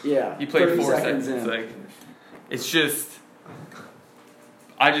game. Yeah. He played 30 4 seconds. in. Like, it's just.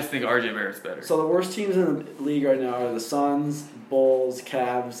 I just think RJ Barrett's better. So the worst teams in the league right now are the Suns, Bulls,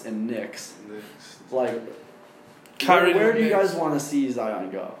 Cavs, and Knicks. Like, Kyrie where to do you the guys Knicks. want to see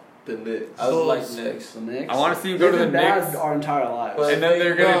Zion go? The Knicks. I would like Bulls. Knicks. The Knicks. I want to see him go to They've the been bad Knicks, our entire lives. But- and then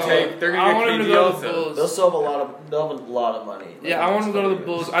they're No, gonna I get want him to KD go to the also. Bulls. They'll still have a lot of money. Yeah, I want him to go to the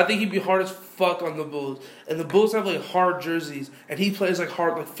Bulls. I think he'd be hard as fuck on the Bulls, and the Bulls have like hard jerseys, and he plays like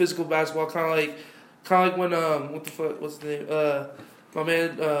hard, like physical basketball, kind of like when what the fuck, what's his name? My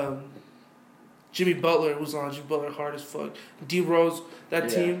man, Jimmy Butler was on. Jimmy Butler hard as fuck. D Rose, that Yeah.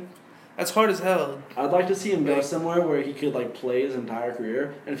 team, that's hard as hell. I'd like to see him go somewhere where he could like play his entire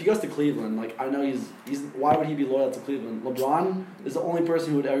career. And if he goes to Cleveland, like I know he's why would he be loyal to Cleveland? LeBron is the only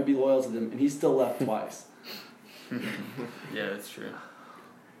person who would ever be loyal to them, and he's still left twice. Yeah, that's true.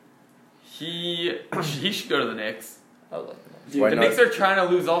 He should go to the Knicks. I would like Knicks. Dude, Why The not? Knicks are trying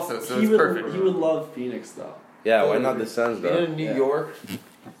to lose also, so he it's would perfect. he would love Phoenix though. Yeah, why not the Suns Being though? in New Yeah. York,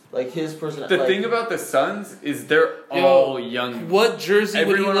 like his person. The like, thing about the Suns is they're Yo, all young. What jersey would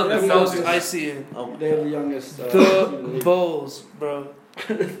he Everyone look on the the most Celtics. icy in? They have the youngest. team in The league. Bulls, bro.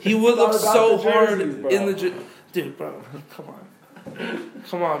 He would look It's not so about the hard jerseys, bro. in the dude, bro. Come on,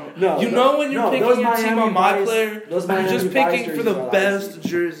 come on. No, you no, know when you're no, picking those your team Miami on my Vice- player, those you're Miami just Vice picking for the jerseys are best icy.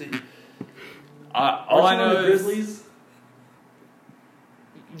 jersey. All I Aren't you on know the is Grizzlies.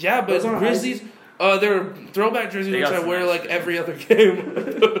 Yeah, but Those aren't Grizzlies, their throwback jerseys They which got I some wear nice like shit. every other game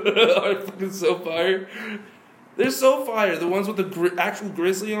are fucking so fire. They're so fire. The ones with the actual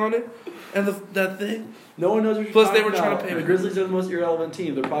grizzly on it, and that thing. No one knows what you're Plus, they talking were trying to about. pay The me. Grizzlies are the most irrelevant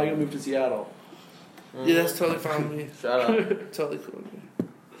team. They're probably gonna move to Seattle. Yeah, that's totally fine with me. Shout out. Totally cool with me.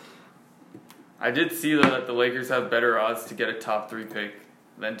 I did see though that the Lakers have better odds to get a top 3 pick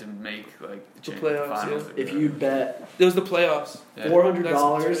than to make like the playoffs, finals. If you bet It was the playoffs. Yeah. $400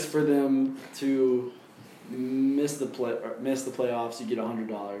 That's- for them to miss the playoffs, you get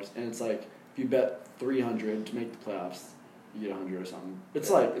 $100, and it's like if you bet $300 to make the playoffs, you get $100 or something. It's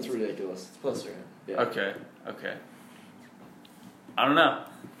like it's ridiculous. It's plus 3. Yeah. Okay. I don't know.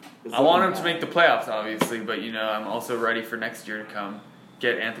 It's I want him looking to make the playoffs, obviously, but you know I'm also ready for next year to come.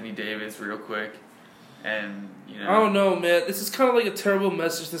 Get Anthony Davis real quick, and you know. I don't know, man. This is kind of like a terrible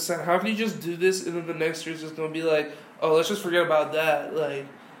message to send. How can you just do this and then the next year's just gonna be like, oh, let's just forget about that? Like,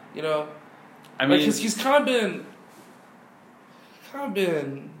 you know, I mean, like he's kind of been.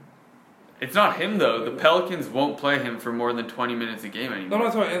 it's not him though. The Pelicans won't play him for more than 20 minutes a game No, I'm anymore. not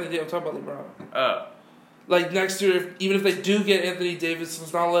talking about Anthony Davis. I'm talking about LeBron. Like next year, even if they do get Anthony Davis,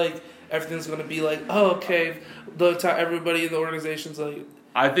 it's not like everything's gonna be like, oh, okay. Everybody in the organization's like,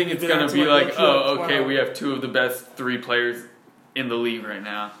 I think it's You've been gonna acting be like like, a kid. oh, okay, Wow. we have 2 of the best 3 players in the league right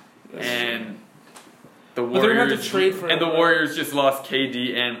now, That's and the But they're gonna have to Warriors trade for and the him, right? Warriors just lost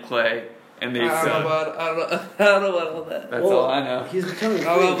KD and Clay, and they I don't know suck. about I don't know about all that. That's Well, all I know. He's becoming.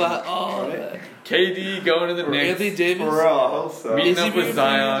 I don't know free about agent, all right? that. KD going to the Or Knicks, Anthony Davis. For real, I hope so. meeting Is he up with being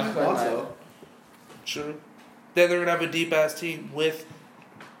Zion. I thought so. Sure. Then they're gonna have a deep ass team with.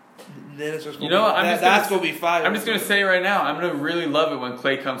 Then it's just gonna You know what, I'm just that's gonna- gonna be fire. I'm just gonna say right now, I'm gonna really love it when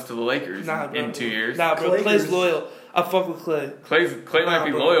Clay comes to the Lakers Nah, bro. in 2 years. Nah, bro. Lakers- Clay's loyal. I fuck with Clay. Clay might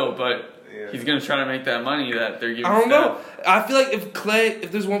be bro. loyal, but Yeah. he's gonna try to make that money that they're giving. I don't know. Steph. I feel like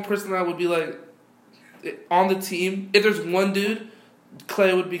if there's one person that would be like on the team, if there's one dude,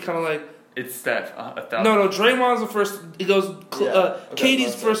 Clay would be kind of like. It's Steph. 1,000. No, Draymond's the first. It goes. Yeah. Okay,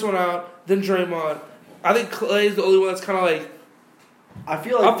 KD's well, first one out, then Draymond. I think Clay's the only one that's kind of like. I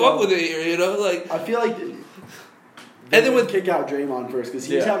feel like I fuck with it here, you know, like. I feel like. And then with kick out Draymond first because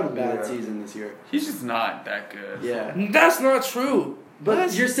he's Yeah. having a bad Yeah. season this year. He's just not that good. Yeah, That's not true. but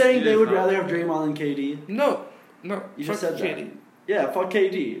That's- you're saying it they is would not. rather have Draymond than KD? No. You Fuck just said that. KD. Yeah, fuck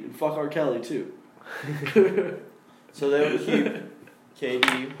KD and fuck R. Kelly too. So they would keep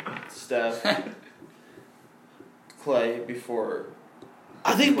KD, Steph, Clay before.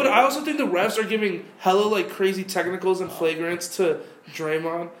 I think, but I also think the refs are giving hella like crazy technicals and flagrants to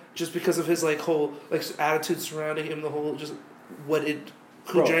Draymond just because of his like whole like attitude surrounding him, the whole just who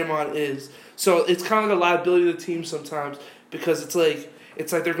Bro. Draymond is. So it's kind of like a liability to the team sometimes because it's like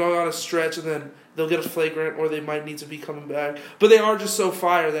they're going on a stretch and then they'll get a flagrant or they might need to be coming back, but they are just so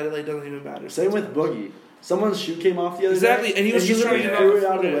fire that it like doesn't even matter. Same with Boogie. Someone's shoe came off the other Exactly, day. and he was just trying to literally get threw off it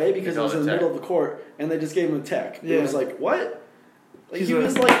out of the the way because He it was called in the it middle of the court, and they just gave him a tech. Yeah. It was like, what? Like, He's he a-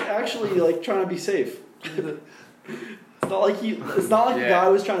 was like actually like trying to be safe. It's not like the guy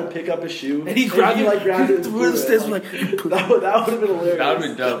was trying to pick up a shoe and he grabbed it, grabbed it, threw it, stairs, like that would have been hilarious. That would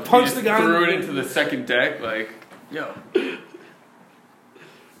have been dope. Punched the guy threw in it the- into the second deck, like, yo.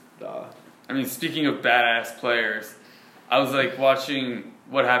 I mean, speaking of badass players, I was like watching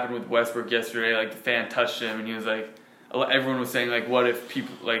what happened with Westbrook yesterday. Like the fan touched him, and he was like, everyone was saying like, what if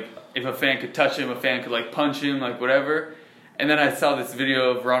people like if a fan could touch him, a fan could like punch him, like whatever. And then I saw this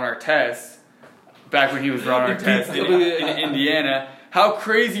video of Ron Artest back when he was Ron Artest in Indiana. How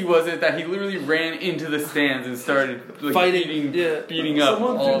crazy was it that he literally ran into the stands and started like, fighting, beating up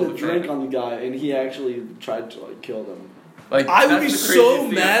Someone all threw the the drink fans. on the guy, and he actually tried to like kill them. Like, I would be that's the so craziest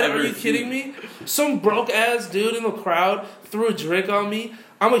thing mad. I've Are ever you kidding me? Some broke ass dude in the crowd threw a drink on me.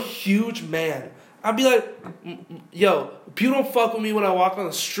 I'm a huge man. I'd be like, yo, people don't fuck with me when I walk on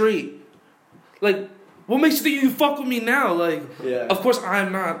the street. Like, what makes you think you fuck with me now? Like, Yeah. of course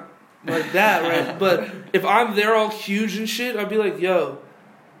I'm not like that, right? But if I'm there all huge and shit, I'd be like, yo,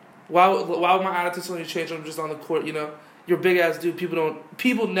 why would my attitude suddenly change? I'm just on the court, you know. You're a big ass dude.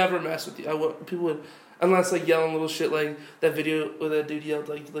 People never mess with you. People would. Unless like yelling little shit like that video where that dude yelled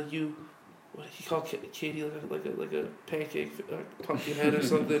like you, what he called Katie like a pancake pumpkin head or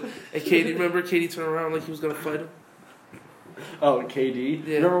something. And Katie, remember Katie turned around like he was gonna fight him. Oh, KD.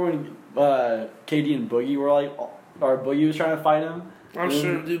 Yeah. Remember when KD and Boogie were like, or Boogie was trying to fight him? I'm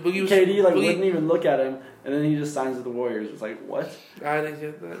sure, dude. Boogie was KD like Boogie, wouldn't even look at him, and then he just signs with the Warriors. It's like what? I didn't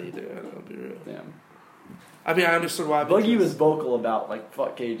get that either. I'll be real. Damn. I mean, I understood why. Boogie was vocal about like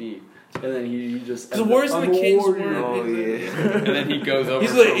fuck KD, and then he just. The Warriors and the Kings Warrior. weren't. Oh, yeah. And then he goes over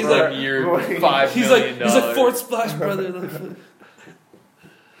He's like- for he's 1 like- year, $5 He's million. like Fort Splash brother.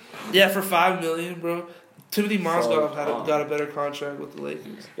 Yeah, for $5 million, bro. Timothy Mozgov got a better contract with the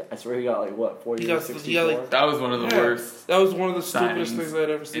Lakers. Yeah, I swear he got like what 40 He or got- 64? he got, like, That was one of the Yeah. worst That was one of the stupidest Signings things I'd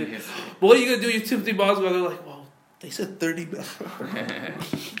ever in seen. history. But what are you gonna do? You Timothy Mozgov, they're like, well, they said 30 million.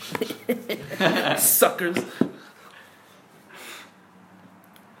 Suckers.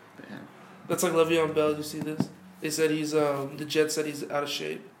 That's like Le'Veon Bell. You see this? They said he's the Jets said he's out of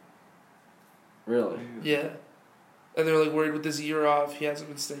shape. Really? Yeah, and they're like worried with this year off. He hasn't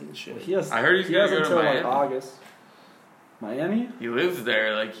been staying in shape. He has. I heard he's he gonna has go to until like Miami. August. Miami? He lives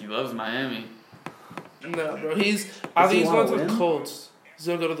there, like he loves Miami. No, bro. I think he he's going wanna to the win? Colts. He's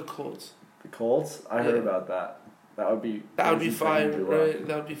gonna go to the Colts. The Colts? I heard Yeah. about that. That would be. That would be crazy for fire, him to, right?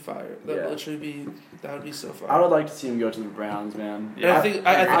 That would be fire. That Yeah. would literally be. That would be so fire. I would like to see him go to the Browns, man. Yeah. I think.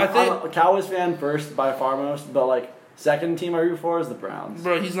 I think. I'm a Cowboys fan first by far most, but like second team I root for is the Browns.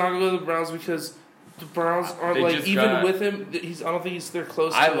 Bro, he's not gonna go to the Browns because the Browns aren't They like just even got- with him. I don't think they're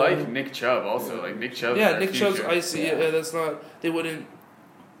close. I to like Nick Chubb also. Like Nick Chubb. Yeah, Nick Chubb's future. icy. Yeah. Yeah, that's not. They wouldn't.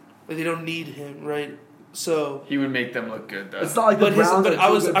 Like, they don't need him, right? So. He would make them look good though. It's not like the But his, Browns. but are I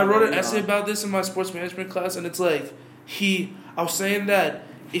too was good I to wrote an win essay on. about this in my sports management class, and it's like I was saying that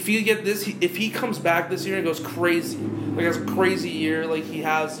if he get this, if he comes back this year and goes crazy, like has a crazy year like he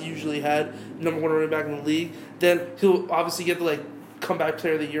has usually had, number one running back in the league, then he'll obviously get the like comeback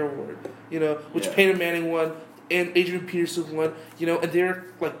player of the year award, you know, which Yeah. Peyton Manning won and Adrian Peterson won, you know, and their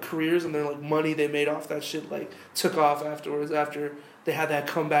like careers and their like money they made off that shit like took off afterwards after they had that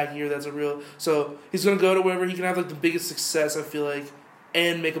comeback year. That's a real. So he's gonna go to wherever he can have like the biggest success. I feel like.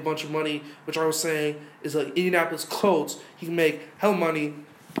 And make a bunch of money, which I was saying is like Indianapolis Colts. He can make hell money.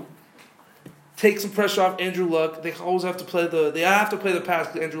 Take some pressure off Andrew Luck. They always have to play They have to play the pass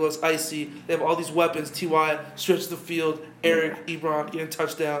because Andrew Luck's icy. They have all these weapons. Ty stretch the field. Eric Ebron getting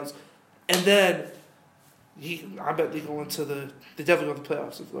touchdowns, and then I bet they go into the. They definitely go to the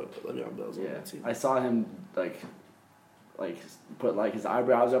playoffs if Le'Veon Bell's on Yeah, that team. I saw him like put like his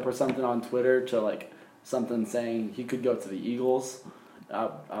eyebrows up or something on Twitter to like something saying he could go to the Eagles.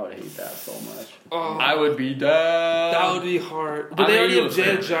 I would hate that so much. I would be down. That would be hard. But I'm they an already have Eagles Jay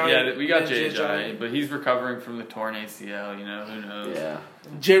fan. Giant. Yeah, we got and Jay Jay Giant, but he's recovering from the torn ACL. You know, who knows? Yeah.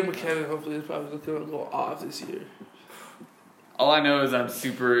 Jared McKinnon hopefully is probably going to go off this year. All I know is I'm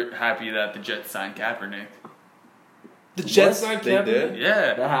super happy that the Jets signed Kaepernick. The Jets What? signed They Kaepernick? did?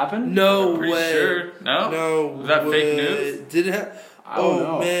 Yeah. That happened? No I'm pretty way. sure. No? No. Was that way. fake news? Did it have? I don't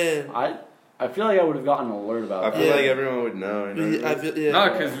know. Man. I feel like I would have gotten an alert about I that. feel Yeah. like everyone would know. You know? I feel, yeah.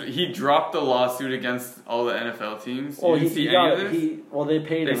 No, because he dropped the lawsuit against all the NFL teams. You Well, didn't see any of this? they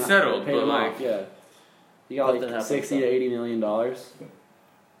paid They him. settled, They paid but, him like- off, yeah. He got Nothing like happened 60 with to that. $80 million.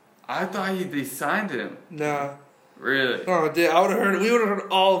 I thought they signed him. Nah. Really? Oh, dude, I would have heard. We would have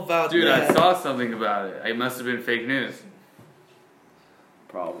heard all about Dude, that. I saw something about it. It must have been fake news.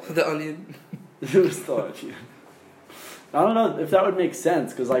 Probably. The Onion. It was thought, yeah. I don't know if that would make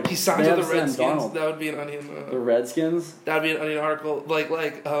sense because like He signs they with the have Sam Redskins. Darnold. That would be an Onion. The Redskins. That would be an Onion article. Like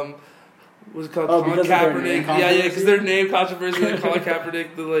What's it called? Oh, Colin because of their name Kaepernick. Yeah, because their name controversy. Like Colin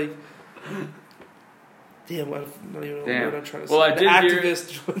Kaepernick, the like. Damn, I'm not even know what I'm trying to say. Well, I the did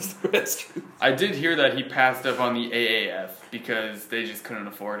activist joins the rescue. I did hear that he passed up on the AAF because they just couldn't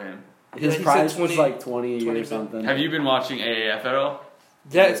afford him. His he price said was like 20 20 or something. Have you been watching AAF at all?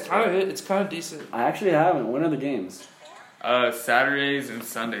 Yeah, it's kind of decent. I actually haven't. When are the games? Saturdays and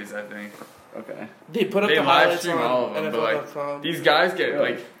Sundays, I think. Okay. They put up They the live highlights stream all of on them, but like NFL.com. these guys get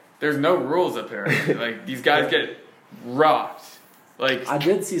Really? like, there's no rules apparently. Like these guys get rocked. Like I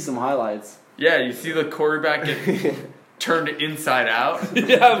did see some highlights. yeah, you see the quarterback get turned inside out,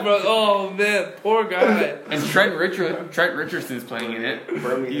 Yeah, bro. Oh man, poor guy. and Trent Richardson's playing in it.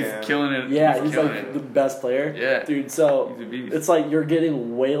 Birmingham. He's killing it. Yeah, he's killing like the best player. Yeah. Dude, so He's a beast. it's like you're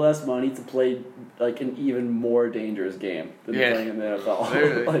getting way less money to play like an even more dangerous game than Yeah. playing in the NFL.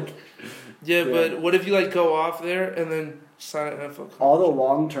 Literally. Like Yeah, Yeah. but what if you like go off there and then sign an NFL contract? all the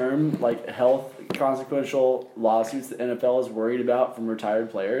long term like health consequential lawsuits the NFL is worried about from retired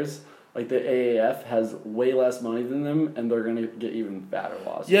players, like the AAF has way less money than them and they're gonna get even badder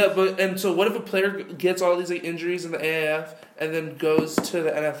lawsuits. Yeah, and so what if a player gets all these like injuries in the AAF and then goes to the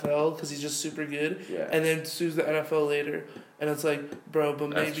NFL because he's just super good, Yeah. and then sues the NFL later, and it's like, bro,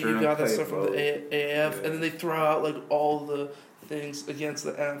 but That's maybe true. you got that Play stuff from the both. AAF, Yeah. and then they throw out like all the things against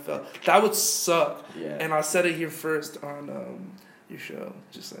the NFL. That would suck. Yeah. And I said it here first on your show.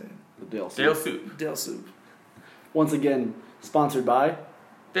 Just saying, The Dale Dale Soup. Soup. Dale Soup. Once again, sponsored by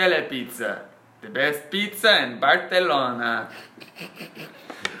Tele Pizza. The best pizza in Barcelona.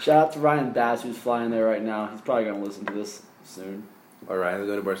 shout out to Ryan Bass who's flying there right now. He's probably gonna listen to this soon. All right, let's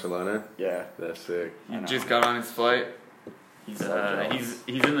go to Barcelona. Yeah. That's sick. I know. Just got on his flight. He's So jealous.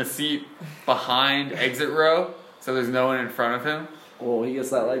 he's in the seat behind exit row, so there's no one in front of him. Well, he gets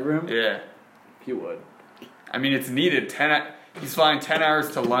that leg room? Yeah. He would. I mean, it's needed. He's flying 10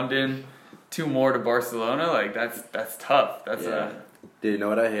 hours to London, 2 more to Barcelona. Like that's tough. That's Yeah. Do you know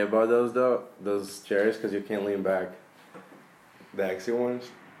what I hate about those though? Those chairs, because you can't lean back. The exit ones.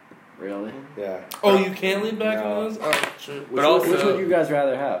 Really? Yeah. Oh, you can't lean back No. on those? Oh, true. Which, also- which would you guys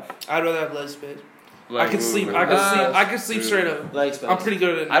rather have? I'd rather have leg space. like, I can sleep. ooh, I can sleep straight up. Leg space. I'm pretty good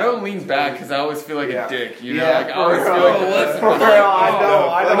at it. I don't lean back because I always feel like Yeah. a dick. You know, Yeah, like I always for feel real. like Oh, a what? person behind me.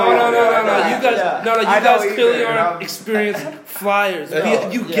 No. You guys, Yeah. you I know guys either, clearly you know? aren't experienced flyers. No.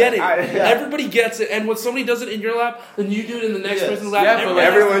 You Yeah. get it. Yeah. Everybody gets it. And when somebody does it in your lap, then you do it in the next Yes. person's lap. Yeah, but like,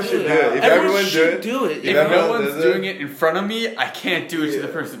 Everyone has to should do it. If everyone do should it, do it. If You know? know? no one's Does it? doing it in front of me, I can't do it to the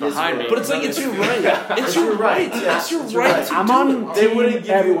person behind me. But it's like it's your right. It's your right. Yeah, It's your it's your right right. to I'm do on it. They team wouldn't give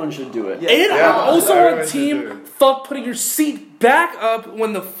you- everyone should do it. Yeah. And Yeah, I'm also everyone on should team do it. fuck putting your seat back up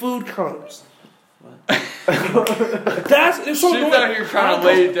when the food comes. That's it's so She's annoying. out here trying to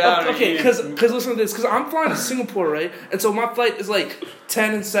lay it down. Okay, and because eat. listen to this, because I'm flying to Singapore, right? And so my flight is like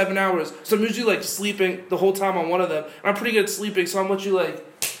 10 and 7 hours. So I'm usually like sleeping the whole time on one of them. And I'm pretty good at sleeping, so I'm let you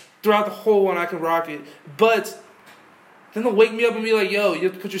like throughout the whole one I can rock it. But then they'll wake me up and be like, "Yo, you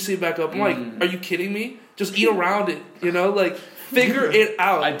have to put your seat back up." I'm like, "Are you kidding me? Just eat around it, you know? Like figure it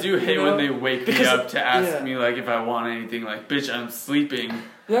out." I do hate you when know? they wake Because- me up to ask yeah. me like if I want anything. Like, bitch, I'm sleeping.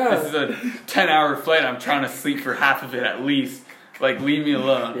 Yeah. This is a 10-hour flight. I'm trying to sleep for half of it at least. Like, leave me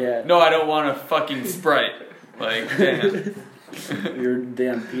alone. Yeah. No, I don't want a fucking Sprite. Like, damn. Your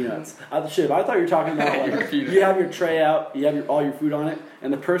damn peanuts. I thought you were talking about Your like peanuts. you have your tray out, you have all your food on it,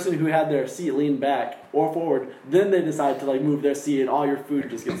 and the person who had their seat leaned back or forward, then they decide to like move their seat and all your food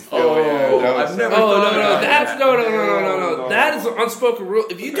just gets filled. Oh, yeah. that was- I've never Oh thought no, about that's that. no. That is an unspoken rule.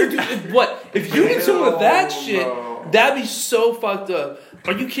 If you do if you do some of that shit, that'd be so fucked up.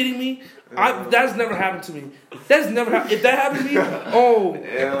 Are you kidding me? That's never happened to me. That's never happened. If that happened to me,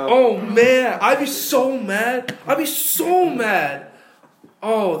 oh man, I'd be so mad.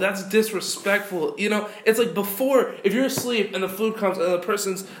 Oh, that's disrespectful. You know, it's like before, if you're asleep and the food comes and the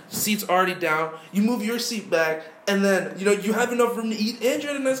person's seat's already down, you move your seat back, and then, you know, you have enough room to eat and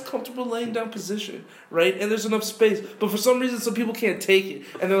you're in a nice, comfortable laying down position, right? And there's enough space. But for some reason, some people can't take it.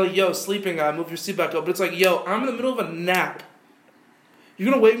 And they're like, yo, sleeping guy, move your seat back up. But it's like, yo, I'm in the middle of a nap. You're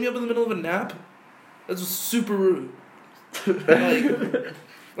going to wake me up in the middle of a nap? That's super rude. Like,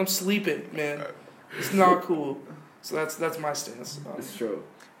 I'm sleeping, man. It's not cool. So that's my stance. It's true.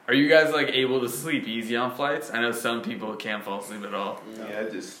 Are you guys like able to sleep easy on flights? I know some people can't fall asleep at all. Yeah,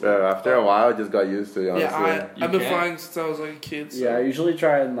 just After a while, I just got used to it, honestly. Yeah, You I've been can? flying since I was like a kid. So. Yeah, I usually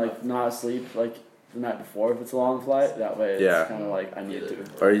try and like not sleep like the night before if it's a long flight. That way it's Yeah. kind of like I need to.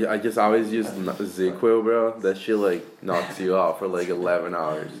 Or I just always use ZQL, bro. That shit like knocks you out for like 11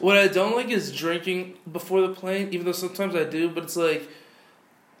 hours. What I don't like is drinking before the plane, even though sometimes I do, but it's like,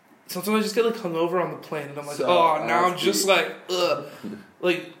 sometimes I just get like hungover on the plane, and I'm like, So oh, now I'm nasty. just like, ugh.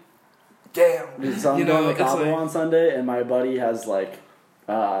 Like, damn. So I'm You know, going to it's Cabo like- on Sunday, and my buddy has like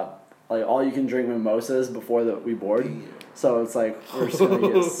all you can drink mimosas before we board. So it's like we're just gonna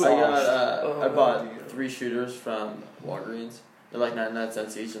get sauced. I bought 3 shooters from Walgreens. They're like 99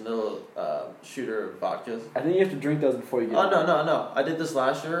 cents each, and they're little shooter vodkas. I think you have to drink those before you get. Oh no! I did this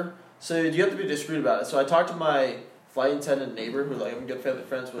last year, so you have to be discreet about it. So I talked to my flight attendant neighbor, who like I'm good family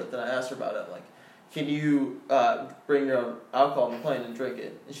friends with, and I asked her about it. I'm like, can you bring your own alcohol on the plane and drink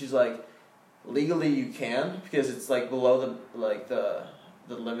it? And she's like, legally you can because it's like below the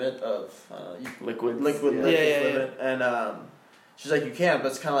limit of Liquid. liquid Yeah. limit, and she's like, you can, but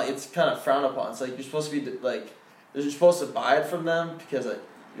it's kind of frowned upon. It's like you're supposed to be like, you're supposed to buy it from them because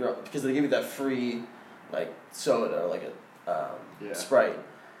they give you that free like soda or like a Sprite,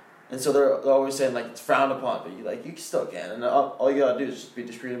 and so they're always saying like it's frowned upon, but you still can, and all you gotta do is just be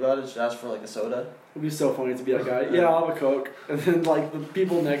discreet about it. Just ask for like a soda. It'd be so funny to be that guy. Yeah, I'll have a Coke, and then like the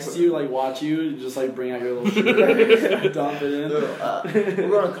people next to you like watch you, just like bring out your little shit, dump it in.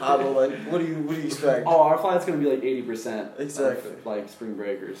 We're going to Cabo. Like, what do you expect? Oh, our flight's gonna be like 80%. Exactly. Of, like spring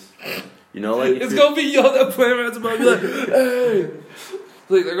breakers. You know, like It's gonna be that plane man's about to be like, hey.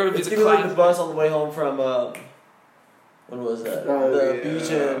 Like they're gonna be It's the gonna be like the class. bus on the way home from when was that? Oh, the yeah. beach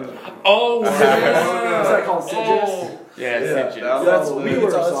in. Oh, Is that called Sigis? Oh. Yeah, Yeah, it's that- That's Oh, we man. were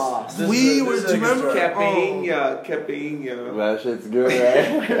it's us. sauce. This We is- were- this is do you a good remember? story. Capinha. that shit's good,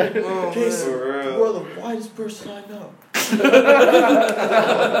 right? Oh, Casey, man. For real. you are the whitest person I know.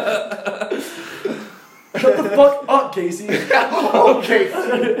 Shut the fuck up, Casey. Okay.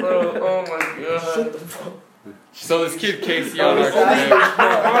 Bro, oh my god. Shut the fuck. So this kid Casey on our Only-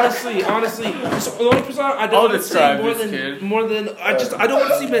 trip. honestly, so the only person I I'll don't want to see describe more this than kid. I don't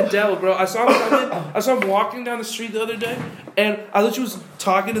want to see Mandela, bro. I saw him walking down the street the other day, and I literally was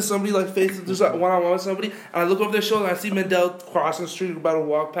talking to somebody like face to just like one on one with somebody, and I look over their shoulder and I see Mandela crossing the street about to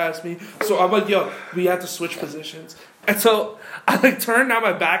walk past me. So I'm like, yo, we have to switch positions. And so I like turn, now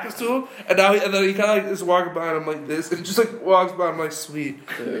my back is to him, and then he kind of like is walking by, and I'm like this, and he just like walks by. I'm like, sweet.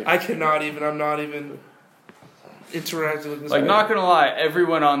 I'm not even interacting with this. Like, guy. not gonna lie,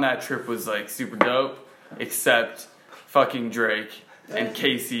 everyone on that trip was like super dope, except fucking Drake and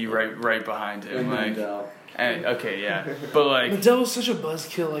Casey right behind him. Like, and okay, yeah, but like, Mandela was such a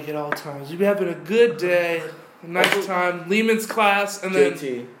buzzkill, like at all times. We'd be having a good day, a nice time, Lehman's class, and then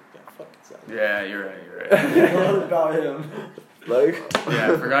JT. yeah, you're right. What about him? Like,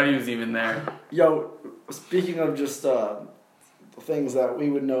 Yeah, I forgot he was even there. Yo, speaking of just things that we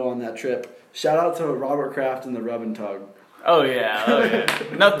would know on that trip, shout out to Robert Kraft and the Rub and Tug. Oh yeah.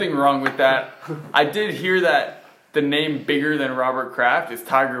 Nothing wrong with that. I did hear that the name bigger than Robert Kraft is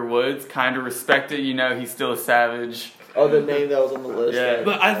Tiger Woods. Kind of respect it, you know. He's still a savage. oh, the name that was on the list. Yeah.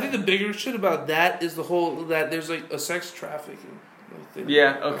 but I think the bigger shit about that is the whole that there's like a sex trafficking. Thing.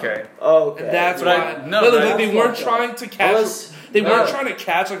 Yeah. Okay. Oh, okay. And that's But why no, like, that's they weren't fucked up. trying to catch. Unless- They weren't no. trying to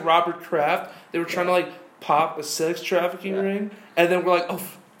catch like Robert Kraft. They were trying to like pop a sex trafficking ring, and then we're like, oh.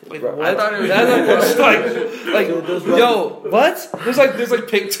 Like, what? I thought it was. That's like Dude, those yo, what? There's like what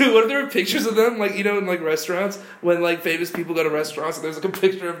if there were pictures of them, like, you know, in like restaurants when like famous people go to restaurants and there's like a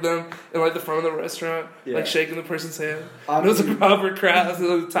picture of them in like the front of the restaurant, Yeah. like shaking the person's hand. I And it was mean- like Robert Kraft, and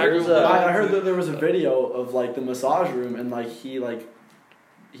like Tiger There's Woods. I heard that there was a video of like the massage room and like he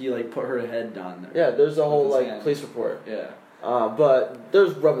put her head down there. Yeah, there's a whole With his like hand. police report. Yeah. But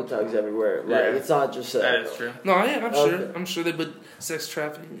there's rubber tugs everywhere. Like, Yeah. it's not just That is true. No, yeah, I'm Okay. sure. I'm sure that, but sex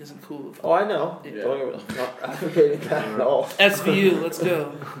trafficking isn't cool. Oh, I know. Yeah. Don't get me- I'm not advocating that at all. SVU, let's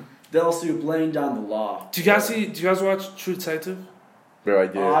go. Del Soup laying down the law. Do you guys watch True Detective? Bro, I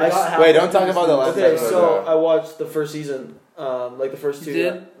did. I got Wait, halfway don't talk through about the last Okay, episode. so I watched the first season. Like the first You two.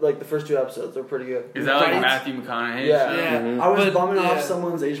 did? Like the first 2 episodes. They're pretty good. Is that like Right? Matthew McConaughey? Yeah. Yeah. Mhm. I was But, bumming off yeah.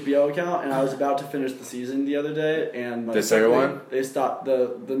 someone's HBO account, and I was about to finish the season the other day, and like, The third one? They stopped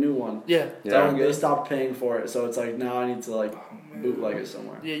the new one. Yeah. Yeah. They stopped paying for it, so it's like now I need to like bootleg it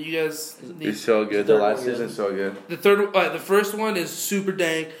somewhere. Yeah, you guys need It's so good. The The third last one, yeah. season's so good. the first one is super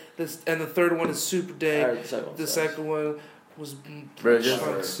dank. And the third one is super dank. Alright, the second one The sucks. second one was Bro,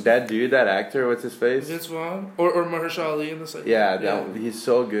 just that dude, that actor, what's his face? Vince Vaughn or Mahershala Ali in the second. Yeah, one. he's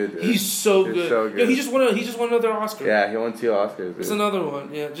so good. Dude. He's so He's good. so Yo, good. he just won another Oscar. Yeah, he won 2 Oscars. It's Dude. another one.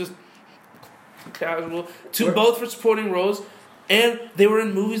 Yeah, just casual. Both for supporting roles, and they were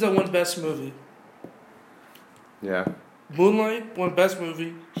in movies that won Best Movie. Yeah. Moonlight won Best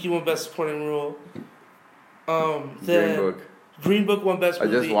Movie. He won Best Supporting Role. Green Then Book. Green Book won Best I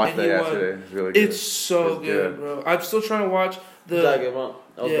Movie. just watched and that he won. yesterday. It's really good. It's so It's good, good. bro. I'm still trying to watch Is that a the. good one?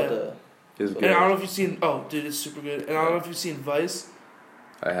 I was Yeah. about to. It's And good. I don't know if you've seen. Oh, dude, it's super good. And I don't know if you've seen Vice.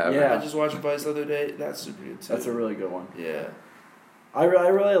 I haven't. Yeah. I just watched Vice the other day. That's super good too. That's a really good one. Yeah. I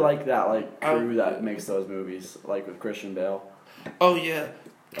really like that Oh. crew that makes those movies, like with Christian Bale. Oh yeah,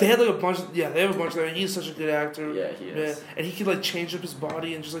 they had like a bunch. They have a bunch of them. He's such a good actor. Yeah, he is. Man. And he could like change up his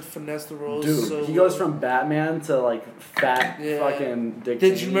body and just like finesse the roles. Dude, so he goes well. from Batman to like fat Yeah. fucking Dick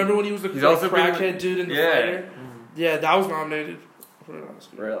Did you Cheney. remember when he was the He's also been- crackhead dude in the Yeah. fighter? Yeah, that was nominated for an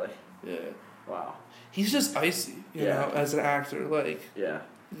Oscar. Really? Yeah, Wow. he's just icy, you Yeah. know, as an actor. Like, Yeah.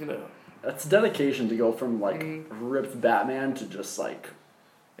 you know, That's dedication to go from like Mhm. ripped Batman to just like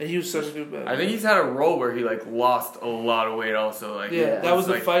and he was such a good Batman. I think he's had a role where he like lost a lot of weight. Also, like Yeah, that was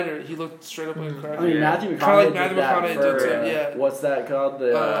the like, fighter. He looked straight up like a crackhead. I mean Yeah. Matthew Kinda McConaughey like Matthew did that McConaughey for, did too, yeah. what's that called? The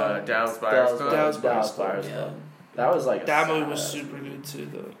Dallas Buyers Club. Dallas Dallas Buyers Club. Buyers Club. That was like a That movie was sad- super good too,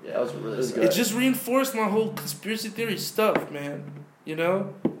 though. Yeah, That was really it was sad. good. It just reinforced my whole conspiracy theory stuff, man. You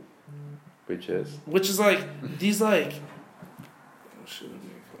know, Which is. which is like these like, oh shit,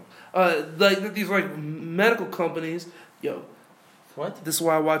 like these like medical companies. Yo, What? this is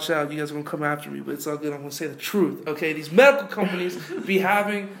why I watch out. You guys are gonna come after me, but it's all good. I'm gonna say the truth. Okay, these medical companies be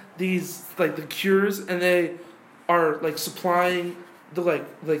having these like the cures, and they are like supplying the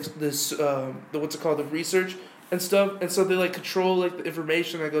like this the what's it called, the research and stuff, and so they like control like the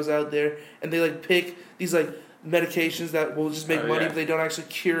information that goes out there, and they like pick these like medications that will just make Oh, money, yeah. but they don't actually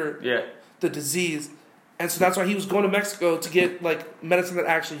cure Yeah, the disease. And so that's why he was going to Mexico to get like medicine that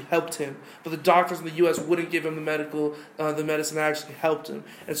actually helped him. But the doctors in the U.S. wouldn't give him the medicine that actually helped him.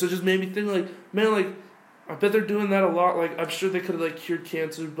 And so it just made me think like, man, like I bet they're doing that a lot. Like I'm sure they could have like cured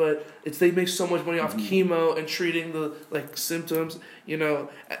cancer, but they make so much money off chemo and treating the like symptoms, you know.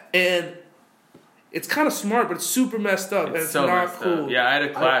 And it's kind of smart, but it's super messed up, and it's it's so not messed cool. up. Yeah, I had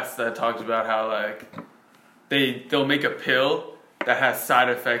a class that talked about how like they'll make a pill that has side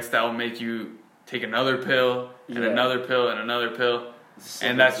effects that will make you take another pill and Yeah. another pill and another pill,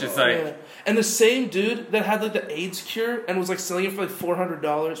 and that's just like Yeah. And the same dude that had like the AIDS cure and was like selling it for like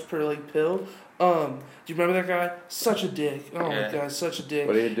 $400 per like pill. Do you remember that guy? Such a dick. Oh Yeah. my god, such a dick.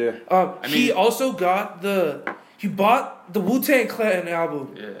 What do you do? I He mean- also got he bought the Wu-Tang Clan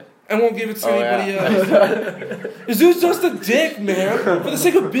album yeah. and won't give it to Oh, anybody else. This dude's just a dick, man. For the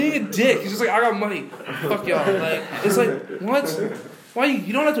sake of being a dick, he's just like, I got money. Fuck y'all. Like, it's like, what? Why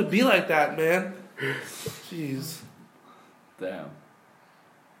you don't have to be like that, man. Jeez. Damn.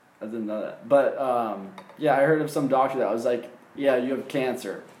 I didn't know that. But yeah, I heard of some doctor that was like, yeah, you have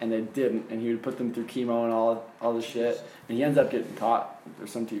cancer, and they didn't, and he would put them through chemo and all this shit, and he ends up getting caught.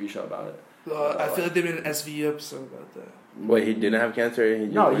 There's some TV show about it. I feel like they made an SVU episode about that. Wait, he didn't have cancer? He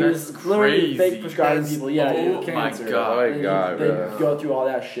No, he was literally crazy. fake prescribing That's- people. Yeah, you have oh my cancer. God. Oh my And God, they bro. go through all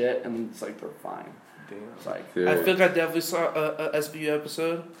that shit, and it's like they're fine. It's like, Dude. I feel like I definitely saw a SVU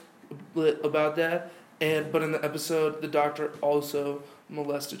episode about that, but in the episode, the doctor also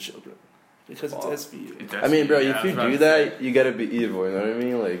molested children because it's Wow. SVU. I mean, bro, Yeah, if I you was about do to say. that, you gotta be evil, you know what I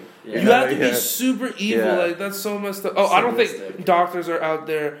mean? Like, yeah. You have to Yeah. be super evil. Yeah. Like that's so messed up. Oh, I don't think Sadistic. doctors are out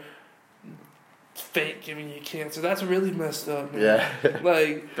there fake giving you cancer. That's really messed up. Man. yeah.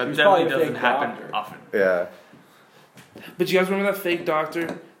 Like, That He's definitely probably a doesn't fake happen doctor. often. Yeah. but you guys remember that fake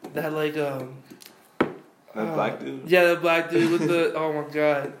doctor that had like That black dude. Yeah, that black dude with the oh my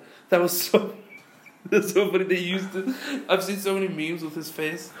god, that was so that's so funny. They used it. I've seen so many memes with his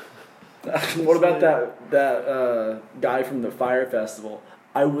face. What about that guy from the Fire Festival?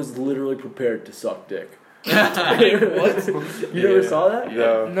 I was literally prepared to suck dick. Wait, what? You never saw that?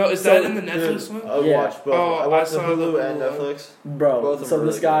 No. No, is that in the Netflix one? I Yeah. watched both. Oh, I watched I the saw the Hulu and Hulu one. Netflix. Bro, Both of so them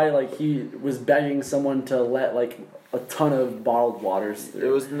this really guy, like, he was begging someone to let, like, a ton of bottled waters through.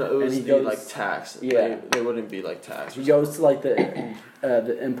 It was And he the, goes- like tax. Yeah. They wouldn't be like tax. He goes to, like, the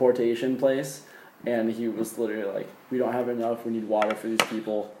importation place, and he was literally like, we don't have enough, we need water for these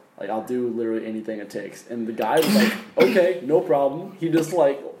people. Like, I'll do literally anything it takes. And the guy was like, okay, no problem. He just,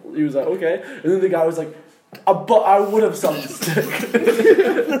 like, he was like, okay. And then the guy was like, but I would have sucked his dick.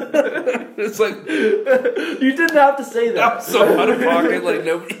 It's like You didn't have to say that was that. so out of pocket. Like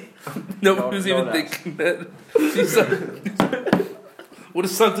nobody was even don't ask. thinking that. Would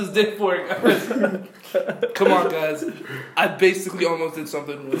have sucked his dick for it, guys. Come on, guys. I basically almost did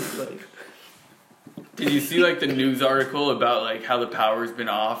something with like. Did you see like the news article about like how the power's been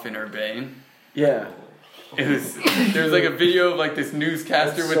off in Urbane? Yeah. It was there was like a video of like this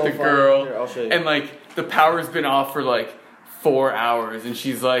newscaster That's with so the funny. girl, Here, I'll show you. and like the power's been off for like 4 hours, and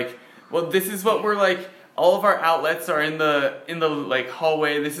she's like, "Well, this is what we're like. All of our outlets are in the like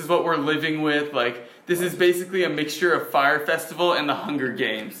hallway. This is what we're living with. Like this is basically a mixture of Fire Festival and the Hunger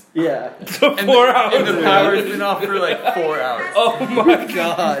Games. Yeah. And 4 hours. And the power's been off for like 4 hours. Oh my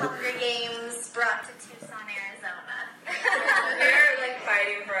god. Hunger Games brought to Tucson, Arizona. We're like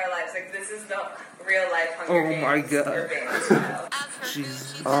fighting for our lives. Like this is the real life Hunger Oh Games. my God. Urbane style. Of her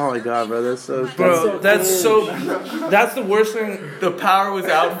Jesus. Oh my god, bro, that's so. Bro, that's the worst thing. The power was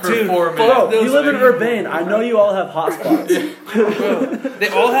out for Dude, 4 minutes. Bro, Those you live in things- Urbane. I know you all have hot spots. Bro, they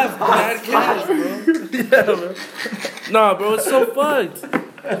all have mad cash, bro. Yeah, bro. Nah, bro, it's so fucked.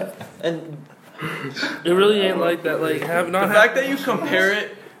 And It really ain't like that. Like, The fact that you compare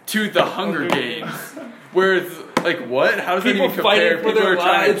it to the Hunger Games, where it's like, what? How does People that even compare? fighting for their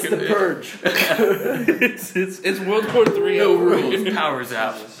trying lives, to The Purge. it's World War III. no rules, powers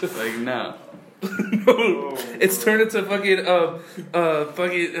out. Like, no. It's turned into fucking do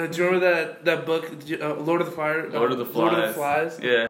you remember that book, Lord of the Fire? Lord of the Flies. Lord of the Flies. Yeah.